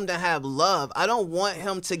want him to have love. I don't want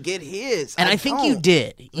him to get his. And I think you don't.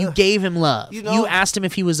 did. You gave him love. You You, know- asked him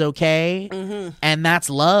if he was okay, and that's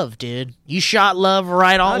love, dude. You shot love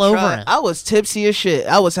right all I over tried. him. I was tipsy as shit.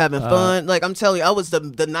 I was having fun. Like, I'm telling you, I was the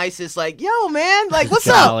nicest. Like, yo, man. Like, what's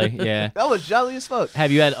Jolly, up? yeah. I was jolly as fuck.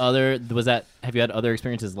 Have you had other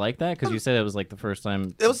experiences like that? Because you said it was like the first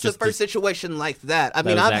time. It was the just first situation like that. I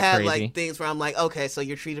mean, was I've that had crazy? like things where I'm like, okay, so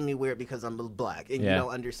you're treating me weird because I'm black, and Yeah. you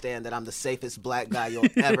don't understand that I'm the safest black guy you'll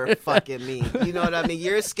ever fucking meet. You know what I mean?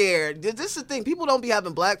 You're scared. This is the thing. People don't be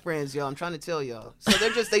having black friends, yo. I'm trying to tell y'all. So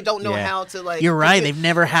they don't know Yeah. how to like. You're right. They've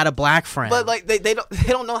never had a black friend. But like they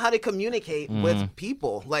don't know how to communicate with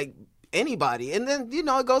people. Like anybody. And then, you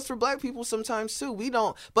know, it goes for black people sometimes too. We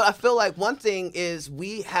don't, but I feel like one thing is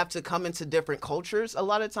we have to come into different cultures a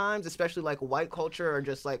lot of times, especially like white culture or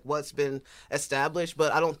just like what's been established.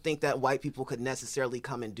 But I don't think that white people could necessarily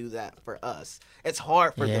come and do that for us. It's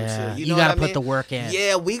hard for them to. You know got to what I put mean? the work in.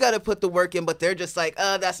 Yeah, we got to put the work in, but they're just like,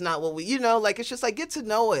 that's not what we, you know, like it's just like get to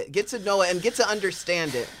know it, and get to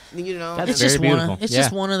understand it, you know. That's It's very just beautiful. It's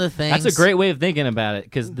just one of the things. That's a great way of thinking about it,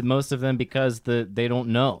 because most of them, because they don't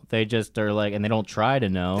know, they just are like, and they don't try to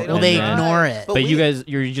know. They ignore it. But you guys,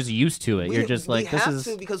 you're just used to it. You're just like, we this have is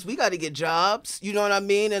to, because we got to get jobs. You know what I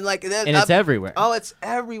mean? And like, and it's everywhere. Oh, it's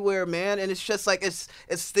everywhere, man. And it's just like it's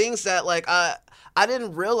things that like I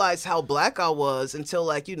didn't realize how black I was until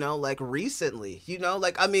like, you know, like recently, you know,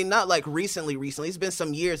 like, I mean, not like recently, it's been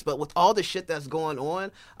some years, but with all the shit that's going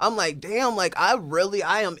on, I'm like, damn, like I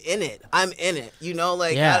am in it. I'm in it, you know,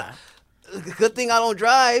 like, good thing I don't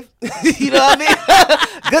drive. You know what I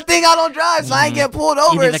mean? Good thing I don't drive, so I ain't get pulled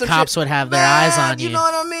over. Even the cops would have their eyes on you. You know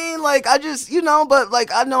what I mean? Like, I just, you know, but like,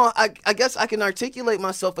 I know, I guess I can articulate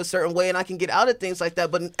myself a certain way and I can get out of things like that,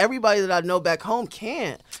 but everybody that I know back home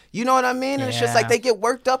can't. You know what I mean? And it's just like they get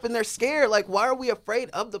worked up and they're scared. Like, why are we afraid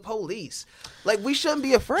of the police? Like, we shouldn't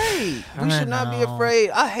be afraid. We should not be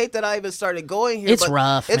afraid. I hate that I even started going here. It's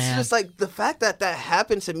rough, It's man. just like the fact that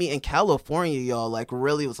happened to me in California, y'all, like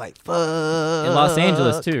really was like, fuck. In Los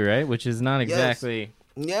Angeles too, right? Which is not exactly.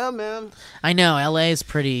 Yeah, man. I know. LA is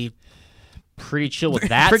pretty chill with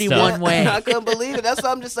that pretty stuff. one way. I couldn't believe it. That's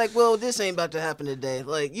why I'm just like, well, this ain't about to happen today.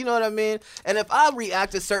 Like, you know what I mean? And if I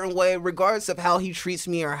react a certain way, regardless of how he treats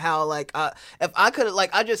me or how, like, if I could,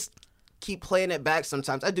 like, I just keep playing it back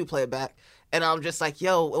sometimes. I do play it back. And I'm just like,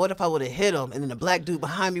 yo, what if I would have hit him? And then the black dude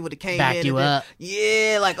behind me would have came Backed in. you and up.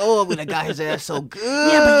 Yeah, like, oh, I would have got his ass so good.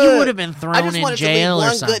 Yeah, but you would have been thrown I just in wanted jail to or leave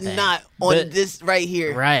one something. good knot on this right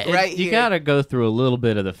here. Right. You here. gotta go through a little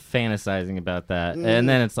bit of the fantasizing about that, and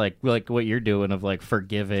then it's like what you're doing of like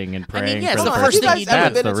forgiving and praying. yeah, for it's the the first person. Have thing you you guys ever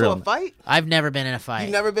That's been the into real. a fight? I've never been in a fight.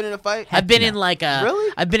 You've never been in a fight? I've been in like a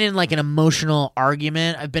Really? I've been in like an emotional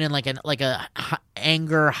argument. I've been in like a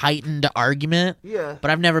anger heightened argument. Yeah.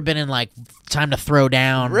 But I've never been in like time to throw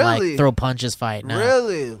down, Really? like throw punches fight. No.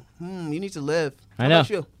 Really? You need to live. I How know. about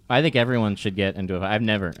you? I think everyone should get into a fight. I've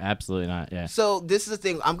never, absolutely not. Yeah. So this is the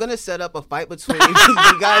thing. I'm gonna set up a fight between you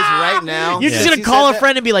guys right now. You're just Since gonna you call said a that-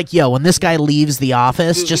 friend and be like, "Yo, when this guy leaves the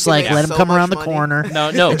office, Dude, just we can like make let him so come around much the money. corner,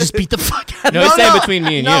 No. and just beat the fuck out of No, him." it's between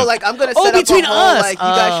me and no, you. like I'm gonna Oh, set up between a whole, us. like you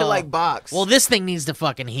guys should Oh. like box. Well, this thing needs to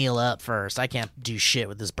fucking heal up first. I can't do shit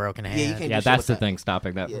with this broken hand. Yeah, you can't Yeah, do shit that's with the that. thing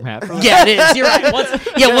stopping that from happening. Yeah, it is. You're right.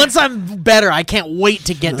 Once I'm better, I can't wait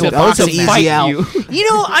to get to a That was boxing easy match. out. You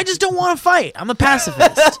know, I just don't want to fight. I'm a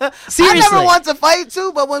pacifist. Seriously. I never want to fight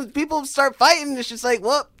too, but when people start fighting, it's just like,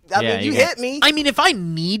 well, I Yeah, mean, you you hit me. I mean, if I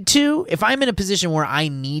need to, if I'm in a position where I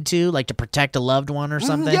need to, like to protect a loved one or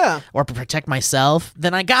something, yeah. or to protect myself,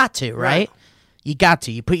 then I got to, right? Right. You got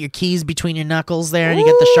to. You put your keys between your knuckles there, and you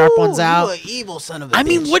get the sharp ones Ooh, out. You an evil son of a I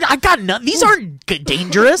mean, bitch. what? I got none. These aren't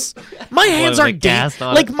dangerous. My hands the aren't dangerous. cast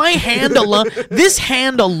on Like it. my hand alone. This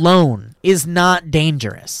hand alone is not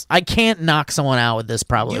dangerous. I can't knock someone out with this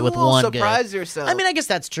probably You with will one surprise good. yourself. I mean, I guess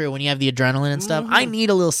that's true when you have the adrenaline and stuff. I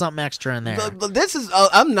need a little something extra in there. But this is,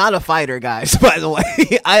 I'm not a fighter, guys, by the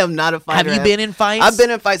way. I am not a fighter. Have you been in fights? I've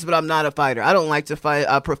been in fights, but I'm not a fighter. I don't like to fight.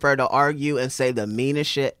 I prefer to argue and say the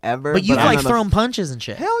meanest shit ever. But you've I'm like not a- thrown punches and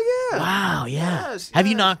shit. Hell yeah. Wow, yeah. Yes, Have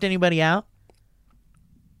you yes. knocked anybody out?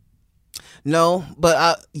 No,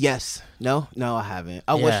 but yes. No, I haven't.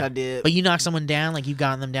 I wish Yeah. I did. But you knocked someone down, like you've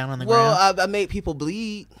gotten them down on the well, ground? I made people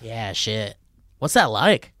bleed. Yeah, shit. What's that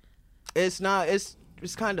like? It's not, it's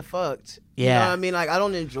kind of fucked. You Yeah. know what I mean? Like, I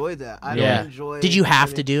don't enjoy that. I Yeah. don't enjoy Did you have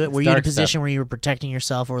I to mean, do it? Were you in a dark position stuff. where you were protecting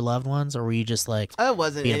yourself or loved ones, or were you just like, I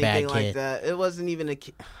wasn't being a bad anything like kid? that. It wasn't even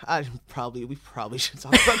we probably should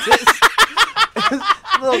talk about this.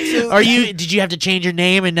 A little too. did you have to change your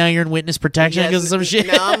name and now you're in witness protection because of some shit?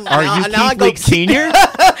 Now Are you now I Keith go Leak Senior?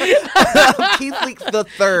 I'm Keith Leak the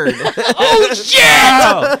Third. Oh,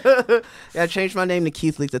 shit! Yeah, I changed my name to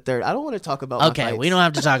Keith Leak the Third. I don't want to talk about. Okay, my fights. we don't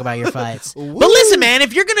have to talk about your fights. But listen, man,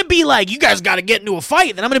 if you're going to be like, you guys got to get into a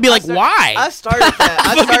fight, then I'm going to be like, why? I started that.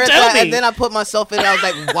 I Fucking started tell that, me. and then I put myself in it. I was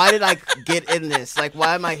like, why did I get in this? Like,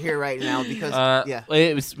 why am I here right now? Because yeah.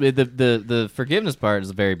 It was the forgiveness part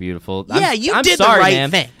is very beautiful. Yeah, you I'm did sorry, the right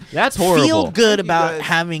man. thing. That's horrible. Feel good Thank you, about guys.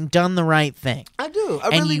 having done the right thing. I do. I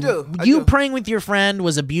And really you, do. I you do. praying with your friend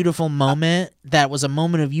was a beautiful moment. That was a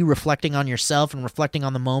moment of you reflecting on yourself and reflecting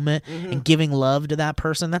on the moment and giving love to that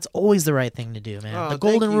person. That's always the right thing to do, man. Oh, The thank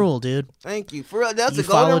golden you. rule, dude. Thank you. For real, that's You the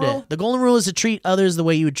golden followed rule. it. The golden rule is to treat others the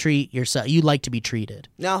way you would treat yourself. You'd like to be treated.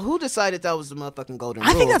 Now, who decided that was the motherfucking golden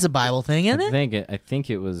rule? I think that's a Bible thing, isn't it? I think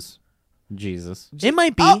it was. Jesus. It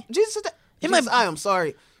might be. Oh, Jesus, might- I am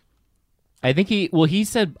sorry. I think he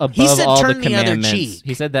said above He said all turn the the other commandments. cheek.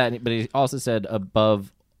 He said that, but he also said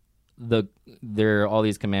above there are all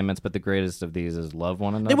these commandments, but the greatest of these is love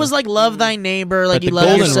one another. It was like love thy neighbor, like But you the love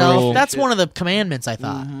golden yourself. rule- That's one of the commandments, I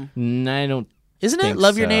thought. I don't. Isn't it? think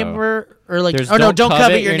Love your so. neighbor, or like, There's don't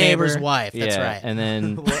covet your neighbor's wife. That's yeah, right. And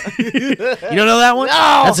then You don't know that one? No,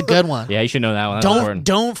 that's a good one. yeah, you should know that one. That's important.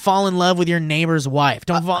 Don't fall in love with your neighbor's wife.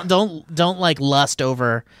 Don't like lust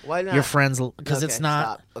over Why not? your friends because Okay, it's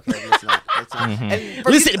not. Stop. Okay, it's not. It's not. And for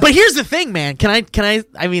Listen, but here's the thing, man. Can I?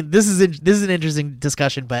 I mean, this is an interesting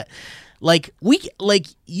discussion, but like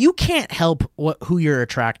you can't help who you're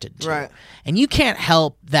attracted to, Right. and you can't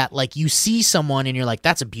help that like you see someone and you're like,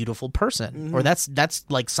 that's a beautiful person, or that's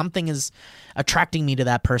like something is attracting me to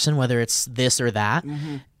that person, whether it's this or that,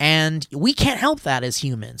 and we can't help that as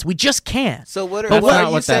humans. We just can't. So what That's are not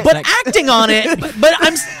you what saying? that- But acting on it, but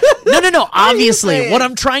I'm no. Obviously, saying? what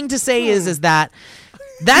I'm trying to say is that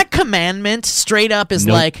commandment straight up is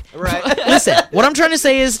Nope. like, Right. listen, what I'm trying to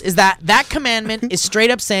say is that commandment is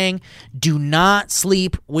straight up saying, do not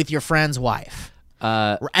sleep with your friend's wife,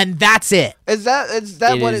 and that's it. Is that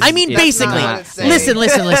It what is- it's I mean, It's basically, not it's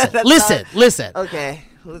saying. listen. Okay.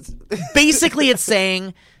 Basically, it's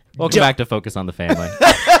saying. Welcome back to Focus on the Family.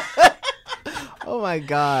 Oh my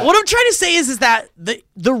God. What I'm trying to say is that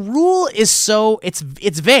the rule is so it's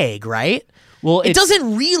vague, right? Well, It it's-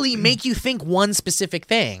 doesn't really make you think one specific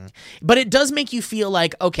thing, but it does make you feel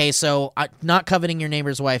like, okay, so not coveting your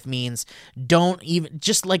neighbor's wife means don't even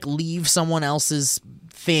just like leave someone else's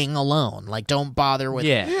thing alone. Like don't bother with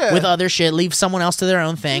Yeah. with other shit. Leave someone else to their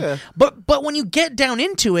own thing. Yeah. But when you get down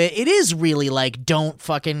into it, it is really like don't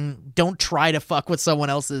try to fuck with someone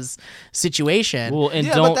else's situation. Well, and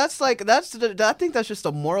Yeah, don't. but I think that's just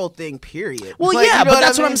a moral thing. Period. Well, Like, yeah, you know but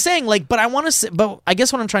that's I what mean? I'm saying. Like, but I want to say, but I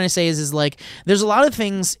guess what I'm trying to say is like, there's a lot of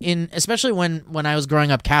things especially when I was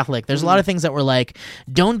growing up Catholic, there's a lot of things that were like,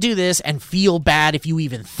 don't do this and feel bad if you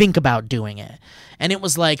even think about doing it. And it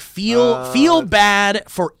was like, feel bad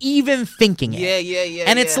for even thinking it. Yeah.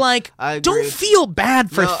 And it's like, I agree. don't feel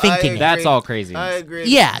bad for No, I thinking agree. it. That's all crazy. I agree.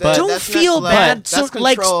 Yeah, That- don't that's feel next level. bad. So That's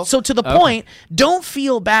control. so to the point, don't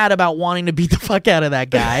feel bad about wanting to beat the fuck out of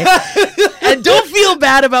that guy. And don't feel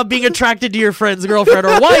bad about being attracted to your friend's girlfriend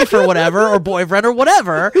or wife or whatever, or boyfriend or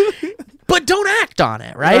whatever. But don't act on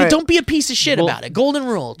it, right? Right. Don't be a piece of shit Well- about it. Golden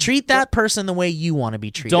rule. Treat that person the way you want to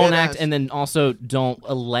be treated. Don't Yeah, act, and then also don't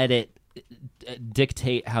let it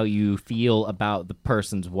dictate how you feel about the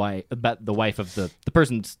person's wife, about the wife of the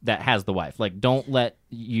person that has the wife. Like, don't let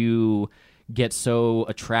you get so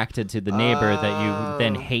attracted to the neighbor that you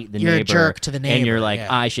then hate the You're a neighbor. jerk to the and neighbor, you're like,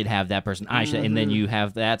 yeah. I should have that person. I should, and then you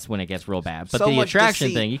have that's when it gets real bad. But So the much attraction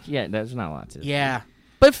deceit. thing, there's not a lot to it. Yeah.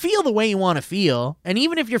 But feel the way you want to feel. And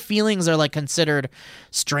even if your feelings are like considered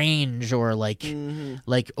strange or like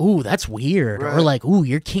ooh, that's weird. Or Right. like, ooh,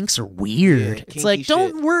 your kinks are weird. Yeah, it's like, kinky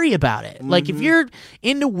don't shit. worry about it. Like if you're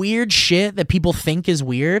into weird shit that people think is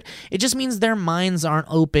weird, it just means their minds aren't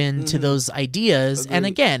open to those ideas. And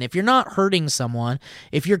Agreed. again, if you're not hurting someone,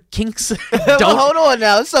 if your kinks Well, don't hold on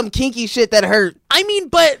now. It's some kinky shit that hurt. I mean,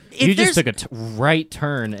 but if You there's just took a right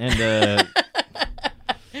turn and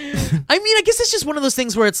I mean, I guess it's just one of those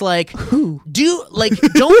things where it's like, don't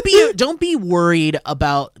be worried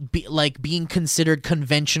about being considered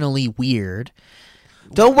conventionally weird.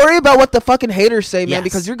 Don't worry about what the fucking haters say, man, Yes.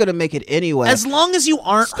 because you're gonna make it anyway. As long as you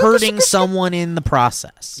aren't hurting someone in the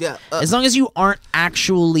process. Yeah, as long as you aren't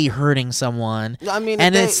actually hurting someone. I mean,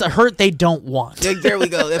 and if it's a hurt they don't want. Yeah, there we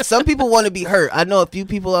go. If some people want to be hurt, I know a few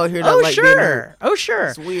people out here that Oh like being hurt. sure. Oh sure.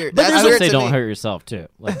 It's weird. But That's I there's would weird say to don't me. hurt yourself too.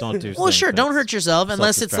 Like, don't do. well, things sure. Don't that's hurt yourself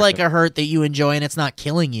unless it's like a self-destructive. hurt that you enjoy and it's not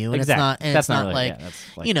killing you and Exactly. it's not. And That's it's not not really- like, yeah,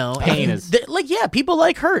 that's like you know, pain is- people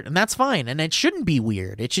like hurt and that's fine and it shouldn't be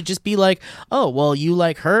weird. It should just be like, oh well, you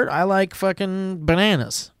like hurt, I like fucking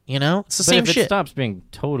bananas. You know, it's the But same if it shit. stops being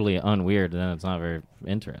totally unweird, then it's not very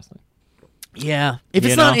interesting. Yeah, if You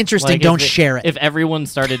it's know? not interesting, Like, don't if share it. If everyone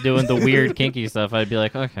started doing the weird kinky stuff, I'd be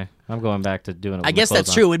like, okay, I'm going back to doing it. With I my guess clothes that's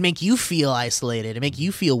on. true. It would make you feel isolated. It'd make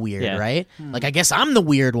you feel weird, Yeah. right? Like I guess I'm the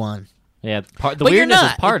weird one. Yeah, the But you're weirdness is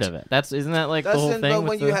not. part It- of it. Isn't that like That's the whole in, thing? but with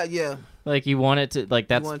when the- you had, yeah. like you want it to like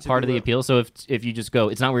that's want it to part be of the real. appeal. So if you just go,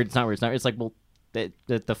 it's not weird, it's not weird, it's not. It's like well,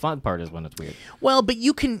 the fun part is when it's weird. Well, but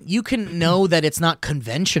you can know that it's not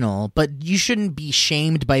conventional, but you shouldn't be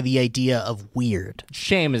shamed by the idea of weird.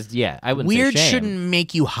 Shame is I wouldn't Weird say shame. shouldn't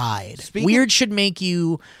make you hide. Speaking- Weird should make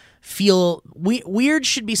you feel weird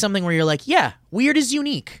should be something where you're like, yeah, weird is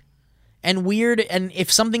unique. And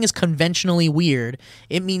if something is conventionally weird,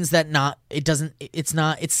 it means that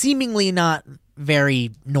it's seemingly not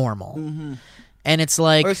very normal. And it's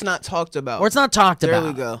like, or it's not talked about. Or it's not talked about.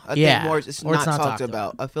 There we go. I Yeah. think more it's Or not talked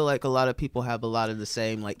about. I feel like a lot of people have a lot of the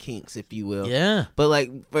same like kinks, if you will. Yeah. But like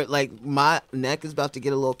my neck is about to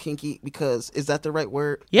get a little kinky because is that the right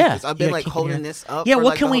word? Yeah. Because I've been like holding this up. Yeah, for, what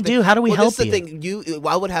like, can the we whole do? thing. How do we well, help this you? the thing.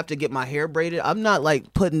 I would have to get my hair braided. I'm not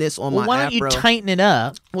like putting this on Well, my why don't you afro. tighten it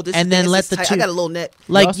up Well, this and then let the tight. two... I got a little neck.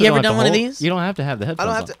 Like, you ever don't have done to one of hold- these? You don't have to have the I headphones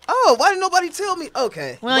don't have on. to. Oh, why did nobody tell me?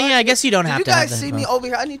 Okay. Well, yeah, I guess you don't Did have you to have guys see me headphones. over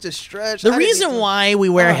here? I need to stretch. The I didn't reason need to- why we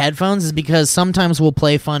wear headphones is because sometimes we'll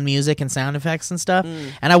play fun music and sound effects and stuff,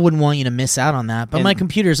 and I wouldn't want you to miss out on that. But my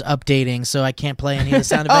computer's updating, so I can't play any of the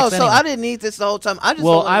sound effects. Oh, so anyway. I didn't need this the whole time. I just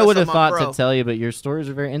Well, don't wanna I mess would up have my thought pro. to tell you, but your stories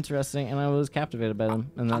are very interesting, and I was captivated by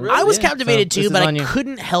them. And then, I was yeah, captivated so too, this is but I on you.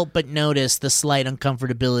 couldn't help but notice the slight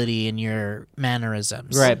uncomfortability in your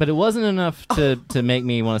mannerisms. Right, but it wasn't enough to make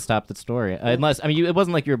me want to stop the story. Unless, I mean, it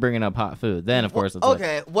wasn't like you were bringing up hot food. Then, of course, it's like,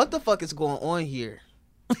 Okay, what the fuck is going on here?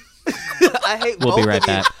 I hate We'll both be right of you.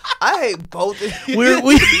 back. I hate both of you. We're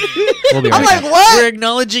we'll be right I'm like, back. what? we're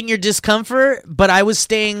acknowledging your discomfort, but I was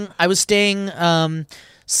staying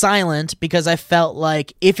silent because I felt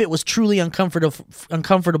like if it was truly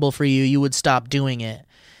uncomfortable for you, you would stop doing it.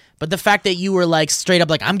 But the fact that you were like straight up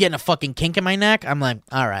like, I'm getting a fucking kink in my neck, I'm like,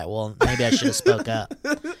 all right, well, maybe I should have spoke up.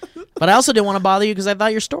 But I also didn't want to bother you because I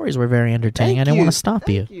thought your stories were very entertaining. I didn't want to stop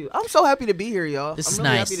you. Thank you. I'm so happy to be here, y'all. This I'm is really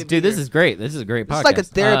nice. happy to be Dude, this here. is great. This is a great podcast. It's like a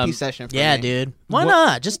therapy session for Yeah, me. dude. Why What-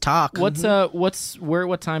 not? Just talk. What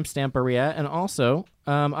timestamp are we at? And also,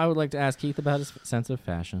 I would like to ask Keith about his sense of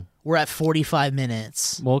fashion. We're at 45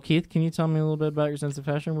 minutes. Well, Keith, can you tell me a little bit about your sense of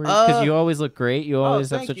fashion? Because you always look great. You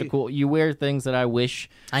always have thank such a you. cool. You wear things that I wish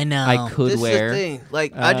I know. I could This wear. is the thing.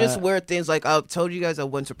 Like I just wear things like I told you guys I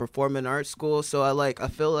went to performing arts school, so I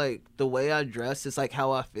feel like the way I dress is like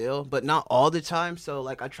how I feel, but not all the time. So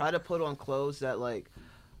like I try to put on clothes that like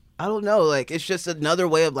I don't know, like it's just another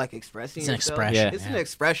way of like expressing It's an yourself. expression. Yeah. It's an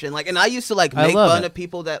expression. Like and I used to like I make love fun it. of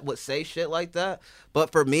people that would say shit like that,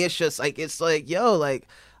 but for me it's just like yo, like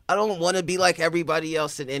I don't want to be like everybody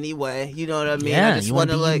else in any way. You know what I mean? Yeah, I just you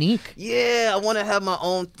wanna want to be like unique. yeah, I want to have my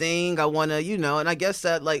own thing. I want to, and I guess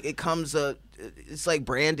that like it comes it's like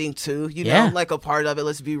branding too, Yeah. I'm like a part of it,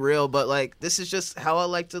 let's be real, but like this is just how I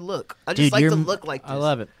like to look. I just Dude, like you're- to look like this. I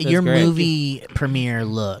love it. That's Your great. movie premiere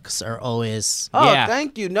looks are always... Oh, Yeah.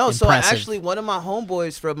 thank you. No, Impressive. so actually one of my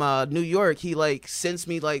homeboys from New York, he like sends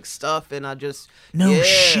me like stuff and I just No yeah,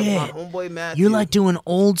 shit. my homeboy Matthew. You're like doing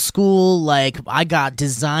old school, like I got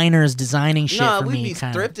designers designing shit Nah, for we me. be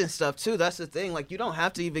kinda. thrifting stuff too. That's the thing. Like you don't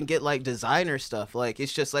have to even get like designer stuff. Like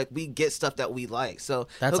it's just like we get stuff that we like. So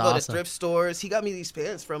That's he'll go awesome. to thrift stores. He got me these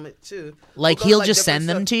pants from it too. Like We'll go to, he'll just different send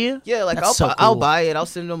them stuff. to you? Yeah, like That's so I'll cool. buy it. I'll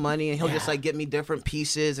send him money, and he'll just Yeah. like get me different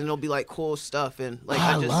pieces, and it'll be like cool stuff. And like Oh,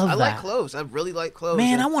 I love I like that. clothes. I really like clothes.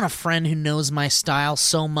 Man, and- I want a friend who knows my style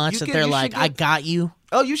so much You that can- they're you like, should I get- got you.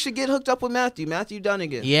 Oh, you should get hooked up with Matthew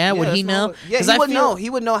Dunnigan. Yeah, would he that's my know? homeboy. Yeah, 'Cause he I would feel- know. He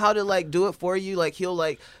would know how to like do it for you. Like he'll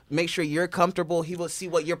like make sure you're comfortable. He will see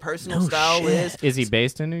what your personal No style is. shit. Is he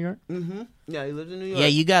based in New York? Yeah, he lives in New York. Yeah,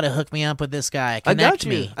 you got to hook me up with this guy. I got Connect you.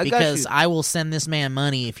 me I got because you. I will send this man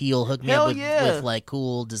money if he'll hook me Hell up with, yeah. with like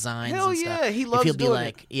cool designs Hell and stuff. yeah, he if loves he'll be doing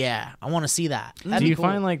like, yeah, I want to see that. That'd Do be you cool.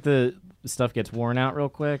 find like the stuff gets worn out real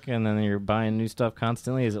quick, and then you're buying new stuff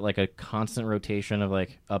constantly? Is it like a constant rotation of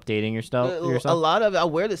like updating yourself? A lot of it, I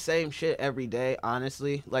wear the same shit every day,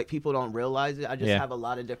 honestly. Like, people don't realize it. I just Yeah. have a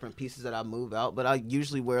lot of different pieces that I move out, but I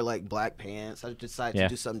usually wear, like, black pants. I decided Yeah. to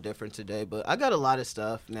do something different today, but I got a lot of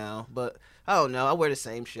stuff now, but I don't know. I wear the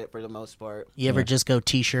same shit for the most part. You ever just go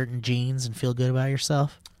t-shirt and jeans and feel good about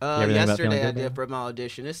yourself? You ever think about feeling Yesterday I good, did man? for my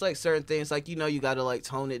audition. It's like certain things, like, you got to, like,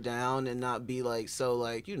 tone it down and not be, like, so,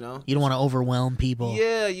 like, You don't want to overwhelm people.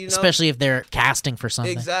 Yeah, Especially if they're casting for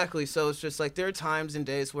something. Exactly. So it's just like there are times and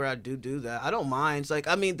days where I do that. I don't mind. It's like,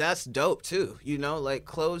 I mean, that's dope too. Like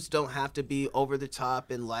clothes don't have to be over the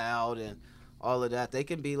top and loud and all of that. They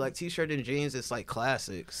can be like t-shirt and jeans. It's like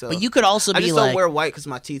classic. So, But you could also I be just like, don't wear white because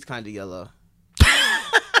my teeth kind of yellow.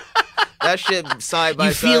 That shit side by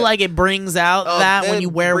you side. feel like it brings out Oh, that it when you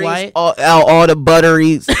wear brings white? all the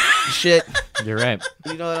buttery shit. You're right.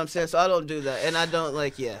 You know what I'm saying? So I don't do that. And I don't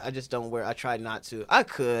I just don't wear. I try not to. I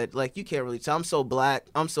could. Like, you can't really tell. I'm so black.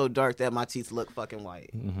 I'm so dark that my teeth look fucking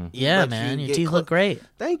white. Yeah, But man. you Your get teeth look great.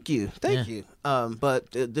 Thank you. Thank you.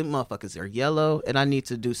 But the motherfuckers are yellow, and I need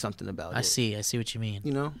to do something about it. I see what you mean.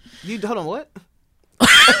 Hold on, what?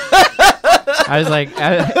 I was like,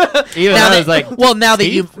 even Now I that- was like, well, now that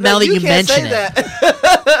you can't mention say it,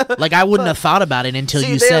 that. like I wouldn't have thought about it until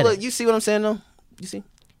See, you there, said look, it. you see what I'm saying, though? You see?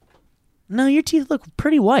 No, your teeth look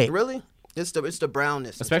pretty white. Really? It's the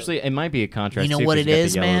brownness. especially it might be a contrast. You know too, what 'cause it you got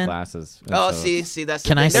is, the yellow man? Glasses. And Oh, so see, that's.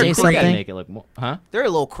 Can the I thing. say They're you gotta something? make it look more, huh? They're a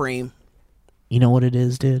little cream. You know what it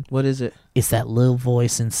is, dude? What is it? It's that little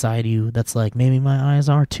voice inside you that's like, maybe my eyes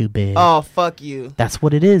are too big. Oh, fuck you. That's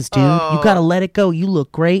what it is, dude. Oh. You gotta let it go. You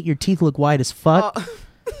look great. Your teeth look white as fuck.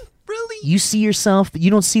 Really? You see yourself, but you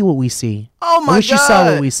don't see what we see. Oh, my I wish God. you saw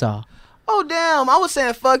what we saw. Oh, damn. I was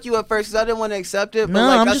saying fuck you at first because I didn't want to accept it. But No,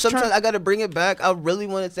 like, I'm I just sometimes trying- I got to bring it back. I really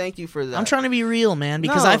want to thank you for that. I'm trying to be real, man,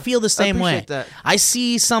 because No, I feel the same way. appreciate that. I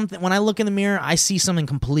see something, when I look in the mirror, I see something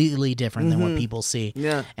completely different than what people see.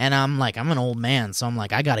 Yeah. And I'm like, I'm an old man, so I'm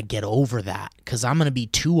like, I got to get over that because I'm going to be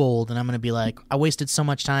too old and I'm going to be like, I wasted so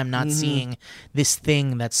much time not seeing this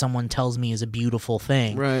thing that someone tells me is a beautiful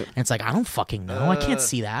thing. Right. And it's like, I don't fucking know. I can't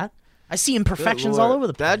see that. I see Good imperfections Lord. all over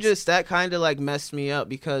the place. That kind of like messed me up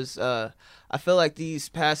because I feel like these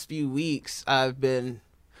past few weeks I've been,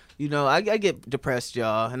 you know, I get depressed,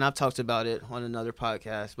 y'all, and I've talked about it on another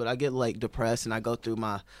podcast. But I get like depressed and I go through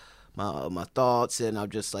my thoughts and I'm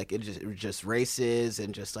just like it just races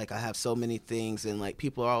and just like I have so many things and like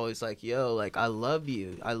people are always like, yo, like I love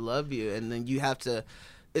you, and then you have to.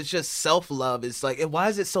 It's just self-love. It's like, why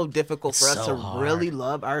is it so difficult for us so to hard. really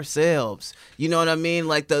love ourselves? You know what I mean?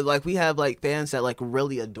 Like we have like fans that like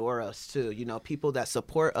really adore us too. You know, people that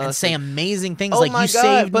support us And say amazing things oh like, my you God,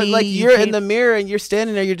 saved but me. like you you're in came- the mirror and you're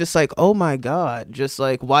standing there, you're just like, oh my God, just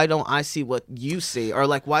like why don't I see what you see, or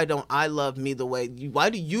like why don't I love me the way? Why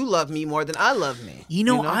do you love me more than I love me? You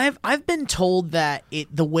know, I've been told that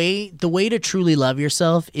the way to truly love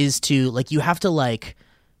yourself is to like you have to like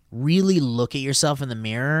really look at yourself in the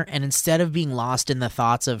mirror, and instead of being lost in the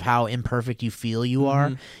thoughts of how imperfect you feel you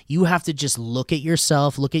are, you have to just look at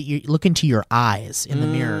yourself, look into your eyes in the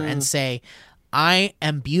mirror and say, I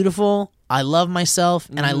am beautiful. I love myself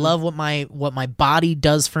and I love what my body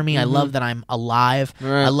does for me. I love that I'm alive.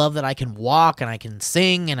 Right. I love that I can walk and I can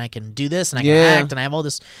sing and I can do this and I can Yeah. act and I have all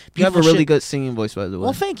this You have beautiful a really shit. good singing voice, by the way.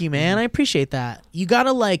 Well, thank you, man. I appreciate that. You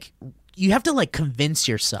gotta you have to like convince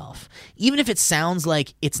yourself, even if it sounds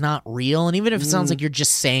like it's not real, and even if it sounds like you're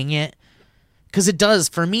just saying it, because it does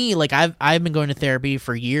for me. Like I've been going to therapy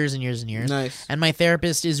for years and years and years. Nice. And my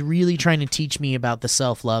therapist is really trying to teach me about the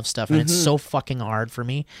self-love stuff, and it's so fucking hard for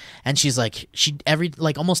me. And she's like,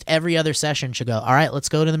 almost every other session she'll go, all right, let's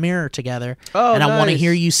go to the mirror together. Oh, and I want to nice.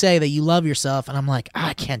 hear you say that you love yourself. And I'm like,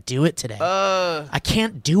 I can't do it today. I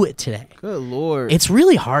can't do it today. Good Lord. It's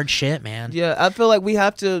really hard shit, man. Yeah, I feel like we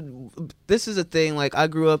have to. This is a thing. Like I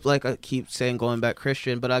grew up, like I keep saying, going back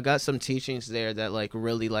Christian, but I got some teachings there that like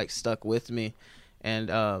really like stuck with me, and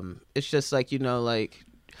it's just like, you know, like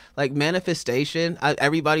manifestation.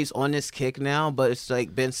 Everybody's on this kick now, but it's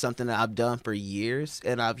like been something that I've done for years,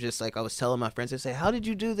 and I've just like I was telling my friends, they say, "How did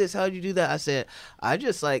you do this? How did you do that?" I said, "I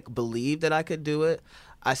just like believed that I could do it."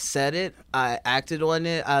 I said it. I acted on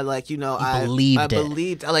it. I like, you know, I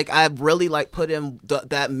believed. Like I really like put in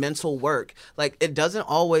that mental work. Like it doesn't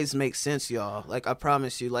always make sense, y'all. Like I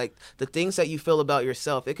promise you, like the things that you feel about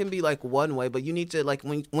yourself, it can be like one way, but you need to like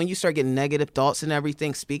when you start getting negative thoughts and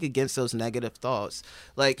everything, speak against those negative thoughts.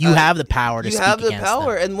 Like You have the power to you speak have the against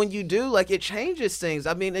power, them. and when you do, like it changes things.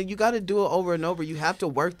 I mean, and you got to do it over and over. You have to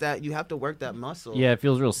work that. You have to work that muscle. Yeah, it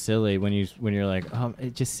feels real silly when you're like,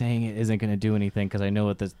 just saying it isn't going to do anything because I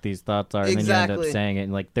know what these thoughts are, and then you end up Exactly. saying it,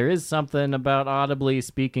 and like there is something about audibly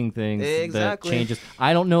speaking things Exactly. that changes.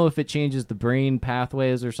 I don't know if it changes the brain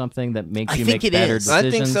pathways or something that makes I you think make it better is.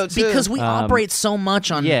 decisions. I think so too. Because we operate so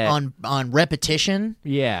much on yeah. on repetition.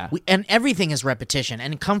 Yeah. And everything is repetition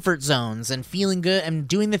and comfort zones and feeling good and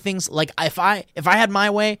doing the things like if I had my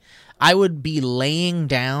way, I would be laying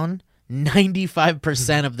down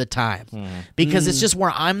 95% of the time because it's just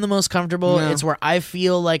where I'm the most comfortable. Yeah. It's where I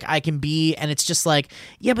feel like I can be, and it's just like,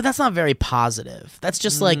 yeah, but that's not very positive. That's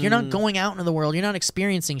just like you're not going out into the world, you're not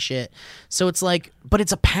experiencing shit. So it's like, but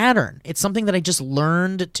it's a pattern. It's something that I just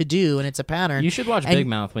learned to do, and it's a pattern. You should watch And Big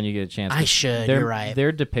Mouth when you get a chance. I should. Their, You're right.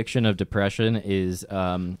 Their depiction of depression is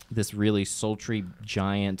this really sultry,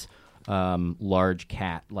 giant, large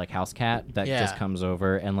cat, like house cat, that Yeah. just comes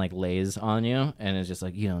over and like lays on you, and it's just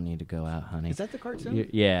like, you don't need to go out, honey. Is that the cartoon?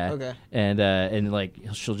 Yeah. Okay. And like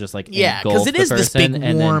she'll just like Yeah, 'cause engulf it the is this person, big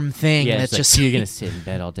and then- warm thing Yeah, that's it's like, just- you're gonna sit in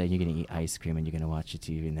bed all day, and you're gonna eat ice cream, and you're gonna watch your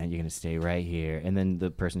TV, and then you're gonna stay right here, and then the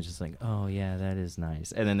person's just like, oh yeah, that is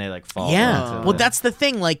nice, and then they like fall. Yeah. into Well, the- that's the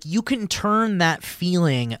thing. Like, you can turn that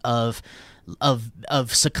feeling of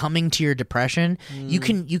succumbing to your depression. You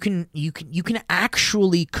can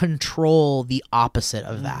actually control the opposite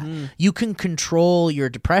of that. You can control your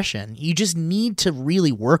depression. You just need to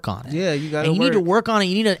really work on it. Yeah, you gotta And you need to work. work on it.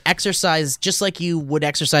 You need to exercise just like you would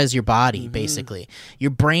exercise your body, basically.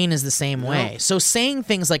 Your brain is the same way. So saying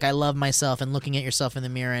things like I love myself and looking at yourself in the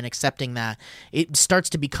mirror and accepting that, it starts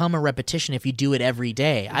to become a repetition if you do it every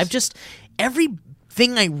day.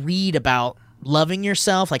 Everything I read about loving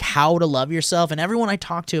yourself, like how to love yourself, and everyone I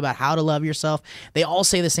talk to about how to love yourself, they all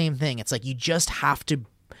say the same thing. It's like you just have to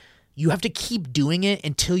keep doing it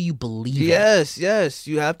until you believe it. Yes.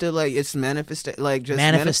 You have to, like, it's manifestation.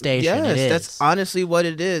 Manifestation. Yes, it is. that's honestly what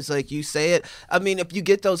it is. Like, you say it. I mean, if you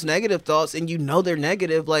get those negative thoughts and you know they're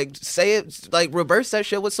negative, like, say it, like, reverse that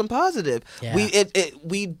shit with some positive. Yeah.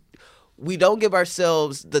 We don't give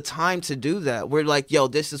ourselves the time to do that. We're like, yo,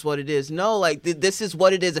 this is what it is. No, like, this is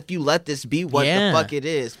what it is if you let this be what the fuck it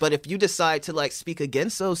is. But if you decide to, like, speak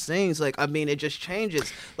against those things, like, I mean, it just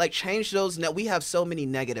changes. Like, change those. We have so many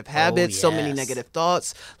negative habits, so many negative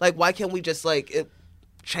thoughts. Like, why can't we just, like,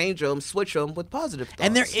 change them, switch them with positive thoughts?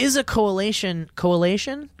 And there is a correlation. There's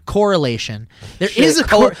a coalition. Small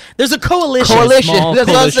That's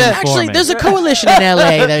what I'm saying. Actually, forming. there's a coalition in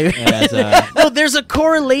LA. No, there's a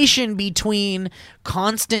correlation between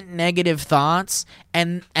constant negative thoughts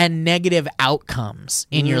and negative outcomes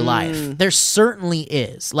in your life. There certainly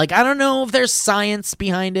is. Like, I don't know if there's science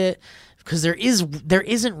behind it, because there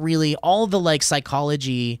isn't really. All the, like,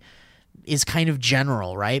 psychology is kind of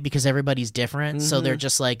general, right? Because everybody's different. So they're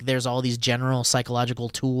just like, there's all these general psychological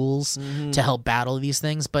tools to help battle these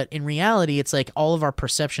things. But in reality, it's like all of our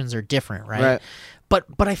perceptions are different, right? But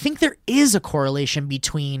I think there is a correlation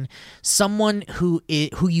between someone who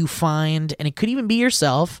you find, and it could even be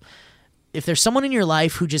yourself, if there's someone in your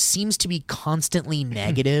life who just seems to be constantly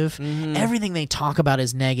negative, everything they talk about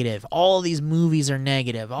is negative. All these movies are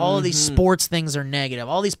negative. All of these sports things are negative.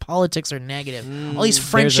 All these politics are negative. All these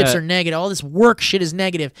friendships are negative. All this work shit is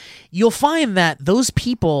negative. You'll find that those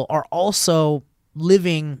people are also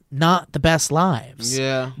living not the best lives.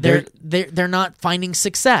 Yeah. They're not finding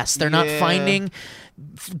success. They're not finding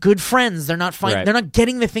good friends. They're not They're not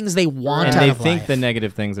getting the things they want and out they of think life. the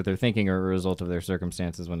negative things that they're thinking are a result of their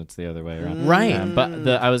circumstances when it's the other way around. Right. But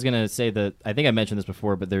I was gonna say that I think I mentioned this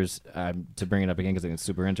before, but there's to bring it up again because I think it's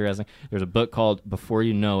super interesting. There's a book called Before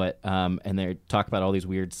You Know It, and they talk about all these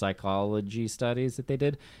weird psychology studies that they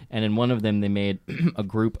did, and in one of them they made a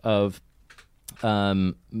group of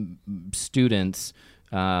students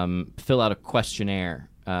fill out a questionnaire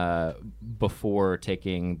before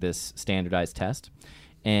taking this standardized test.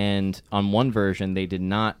 And on one version, they did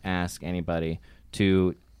not ask anybody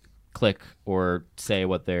to click or say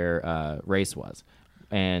what their race was.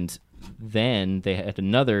 And then they had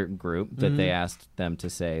another group that they asked them to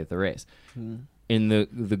say the race. In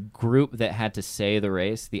the group that had to say the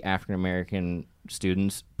race, the African-American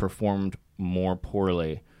students performed more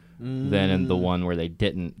poorly than in the one where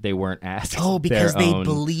they weren't asked. Oh, because their they own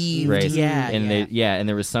believed. race. And and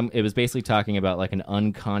there was it was basically talking about like an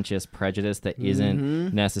unconscious prejudice that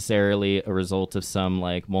isn't necessarily a result of some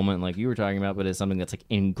like moment like you were talking about, but it's something that's like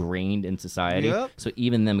ingrained in society. Yep. So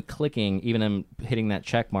even them hitting that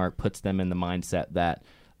check mark puts them in the mindset that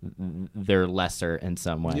they're lesser in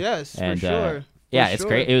some way. Yes, and, for sure. Yeah, For it's sure.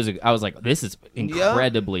 great. I was like, this is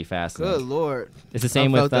incredibly fascinating. Good Lord. It's the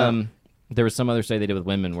same I with felt that. there was some other study they did with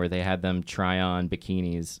women where they had them try on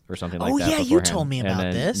bikinis or something like Oh, that. yeah, you beforehand. told me And about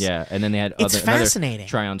then- this. Yeah, and then they had It's another fascinating.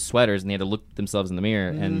 try on sweaters, and they had to look themselves in the mirror.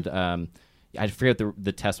 And I forget what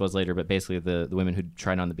the test was later, but basically the women who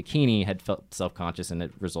tried on the bikini had felt self-conscious, and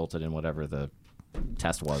it resulted in whatever the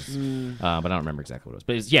test was. But I don't remember exactly what it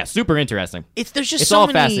was. But it's super interesting. There's just It's so all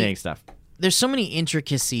many fascinating stuff. There's so many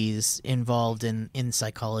intricacies involved in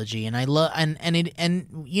psychology, and I love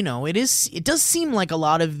and you know it does seem like a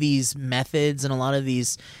lot of these methods and a lot of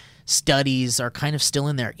these studies are kind of still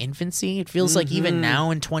in their infancy. It feels like even now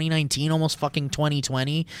in 2019, almost fucking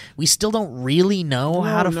 2020, we still don't really know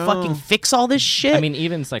how to fucking fix all this shit. I mean,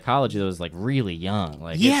 even psychology though is like really young.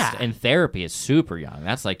 Like and therapy is super young.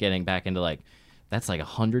 That's like getting back into like. That's like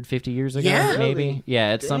 150 years ago, maybe. Really?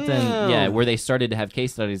 Yeah, it's something. Yeah, where they started to have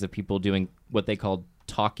case studies of people doing what they called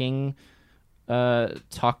talking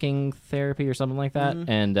therapy or something like that,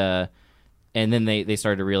 and then they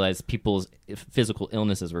started to realize people's physical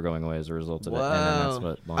illnesses were going away as a result of it. And then that's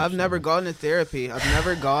what launched I've never them. gone to therapy. I've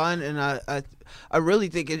never gone, and I really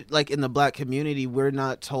think it, like in the Black community, we're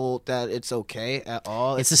not told that it's okay at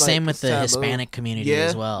all. it's the like, same with it's the taboo. Hispanic community Yeah,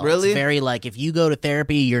 as well. really? It's very like if you go to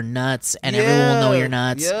therapy, you're nuts, and everyone will know you're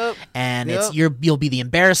nuts. Yep. And Yep. you'll be the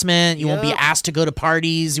embarrassment. You won't be Yep. asked to go to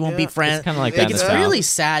parties. You won't be Yep. friends. It's kind of like that in the It's South. really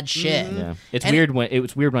sad shit. Yeah, it's And weird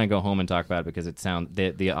when I go home and talk about it because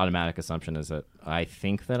the automatic assumption is that I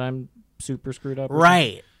think that I'm super screwed up. or something.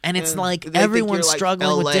 Right. And it's And like they think everyone's you're, like,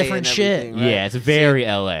 struggling with LA different and shit. everything, right? Yeah, it's very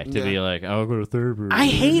LA to Yeah. be like, I'll go to therapy. I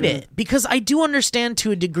hate it because I do understand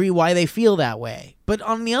to a degree why they feel that way. But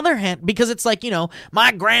on the other hand, because it's like,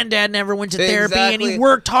 my granddad never went to therapy and he Exactly.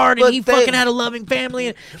 worked hard and But he then- fucking had a loving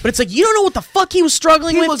family. But it's like, you don't know what the fuck he was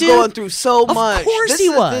struggling He with, was dude. going through so much. Of course This he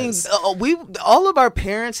is the was. thing. All of our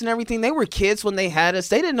parents and everything, they were kids when they had us.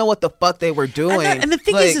 They didn't know what the fuck they were doing. And the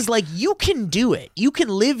thing is like, you can do it. You can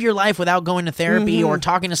live your life without going to therapy or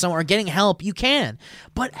talking to someone or getting help. You can.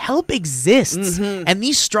 But help exists. And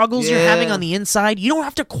these struggles you're having on the inside, you don't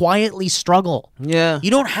have to quietly struggle. Yeah. You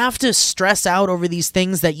don't have to stress out over these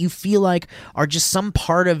things that you feel like are just some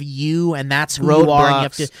part of you and that's who you are. And you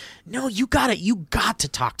have to. No, you got it. You got to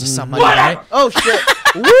talk to somebody. Right? Oh shit!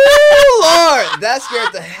 Woo, Lord, that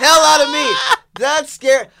scared the hell out of me. That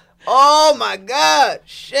scared. Oh my God,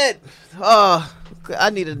 shit. Oh, I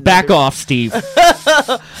need a Back off, Steve.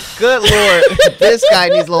 Good Lord, this guy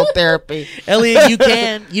needs a little therapy. Elliot, you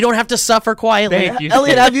can. You don't have to suffer quietly. Thank you.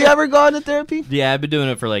 Elliot, have you ever gone to therapy? Yeah, I've been doing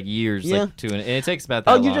it for like years. Yeah. Like and it takes about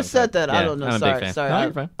that Oh, long. you just said that. Yeah, I don't know. I'm a Sorry, big fan. sorry. No,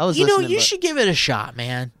 you're fine. I was You know, listening, you but- should give it a shot,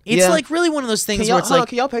 man. It's Yeah. like really one of those things Can where y'all, it's like,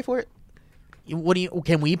 can y'all pay for it? what do you?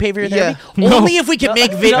 Can we pay for your Yeah. therapy? Only if we can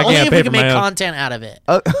make I only can't if pay we for can make my own. content out of it.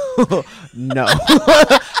 No.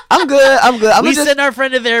 I'm good. I'm We just. send our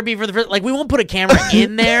friend to therapy for the first, like we won't put a camera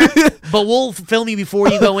in there, but we'll film you before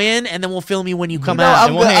you go in, and then we'll film you when you come out.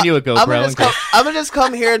 And we'll hand you a GoPro. I'm gonna just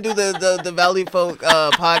come here and do the Valley Folk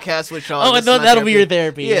podcast with y'all. Oh, This and is my that'll be your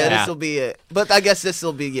therapy. Yeah, Yeah. this will be it. But I guess this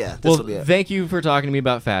will be this Well, will be it. thank you for talking to me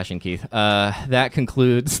about fashion, Keith. That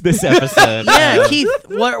concludes this episode. Yeah, Keith,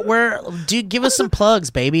 where dude, give us some plugs,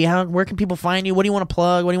 baby. Where can people find you? What do you want to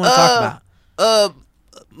plug? What do you want to talk about?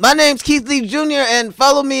 My name's Keith Lee Jr. and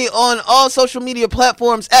follow me on all social media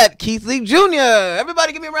platforms at Keith Lee Jr.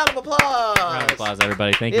 Everybody give me a round of applause. Round of applause,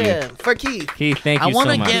 everybody. Thank Yeah, you. for Keith. Keith, thank you I want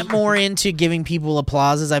so to much. get more into giving people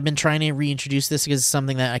applauses. I've been trying to reintroduce this because it's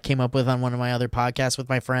something that I came up with on one of my other podcasts with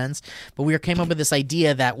my friends. But we came up with this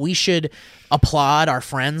idea that we should applaud our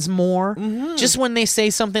friends more. Just when they say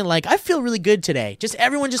something like, I feel really good today. Just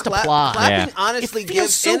everyone just applaud. Clapping Yeah. honestly It feels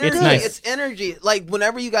gives so energy. good. It's nice. It's energy. Like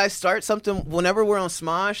whenever you guys start something, whenever we're on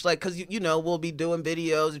SMOSH, like because you know we'll be doing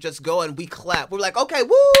videos and just go and we clap. We're like, okay,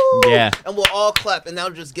 woo, Yeah. and we'll all clap, and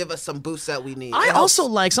that'll just give us some boost that we need. I It helps. also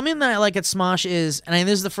like something that I like at Smosh is, and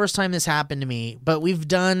this is the first time this happened to me, but we've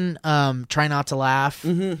done Try Not to Laugh.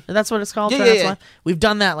 That's what it's called. Yeah, Try yeah, Not to yeah. Laugh. We've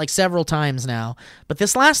done that like several times now. But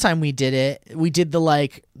this last time we did it, we did the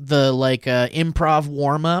improv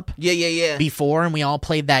warm up yeah. before, and we all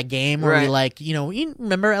played that game where we Right. you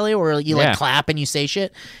remember, Elliot, where you Yeah. like clap and you say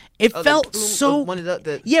shit. It Oh, felt the boom, so. one of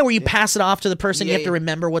the- Yeah, where you pass it off to the person, you Yeah, have to yeah.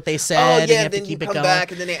 remember what they said, Oh and you yeah, have then to you keep it come going.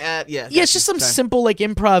 back and then they add. Yeah, Yeah, it's just some simple like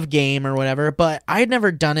improv game or whatever, but I had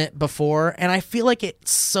never done it before, and I feel like it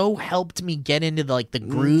so helped me get into the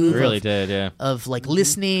groove It really of, did, yeah. of like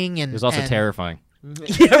listening and It was also and- terrifying.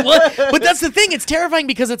 Yeah, well, but that's the thing. It's terrifying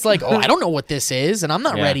because it's like, oh, I don't know what this is, and I'm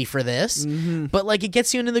not Yeah. ready for this. But like, it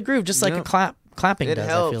gets you into the groove, just like Yeah. clapping It does.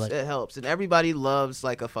 helps. I feel like. It helps, and everybody loves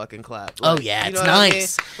like a fucking clap. Oh, Like, yeah, you it's know what I mean?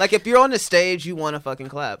 nice. Like if you're on the stage, you want to fucking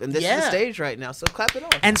clap, and this is Yeah. the stage right now, so clap it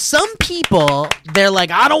off. And some people, they're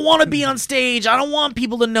like, I don't want to be on stage. I don't want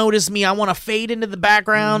people to notice me. I want to fade into the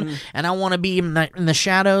background, and I want to be in the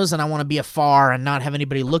shadows, and I want to be afar and not have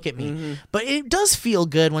anybody look at me. But it does feel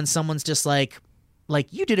good when someone's just like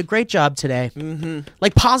you did a great job today.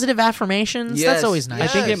 Like positive affirmations. Yes, That's always nice. I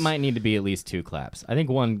think Yes. it might need to be at least 2 claps. I think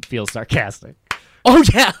one feels sarcastic. Oh,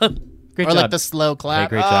 yeah. Great or job. like the slow clap.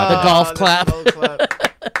 Hey, great job. The golf the clap. slow clap.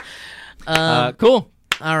 Cool.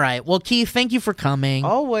 All right. Well, Keith, thank you for coming.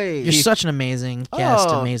 Always. You're such an amazing guest,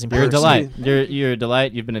 Oh, amazing You're a person. delight. You're a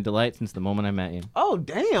delight. You've been a delight since the moment I met you. Oh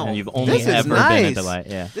damn! And you've only This is ever been a nice. delight.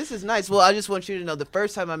 Yeah. This is nice. Well, I just want you to know, the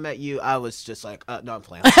first time I met you, I was just like, no, I'm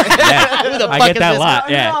playing. Yeah. the I fuck get is that a this? lot.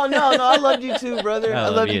 Yeah. No, I loved you too, brother. I I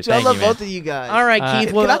love love you. you too. I Thank love you, man. both of you guys. All right, Keith.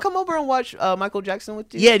 Can Well, I come over and watch Michael Jackson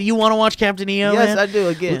with you? yeah, do you want to watch Captain EO? Yes, man? I do.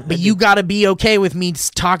 Again, But you got to be okay with me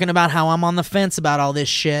talking about how I'm on the fence about all this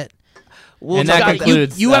shit. We'll And talk that about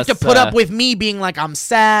concludes You have to us, put up with me being like, I'm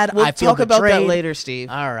sad. We'll I feel talk about betrayed. that later, Steve.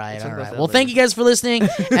 All right, We'll talk all about right. that Well, thank later. you guys for listening.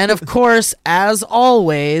 And of course, as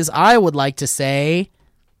always, I would like to say,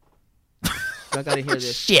 I gotta hear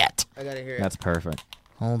this. shit. I gotta hear it. That's perfect.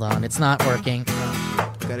 Hold on, it's not working.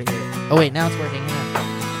 Gotta hear it. Oh wait, now it's working.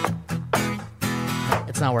 Yeah.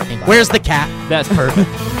 It's not working. Where's the cat? That's perfect.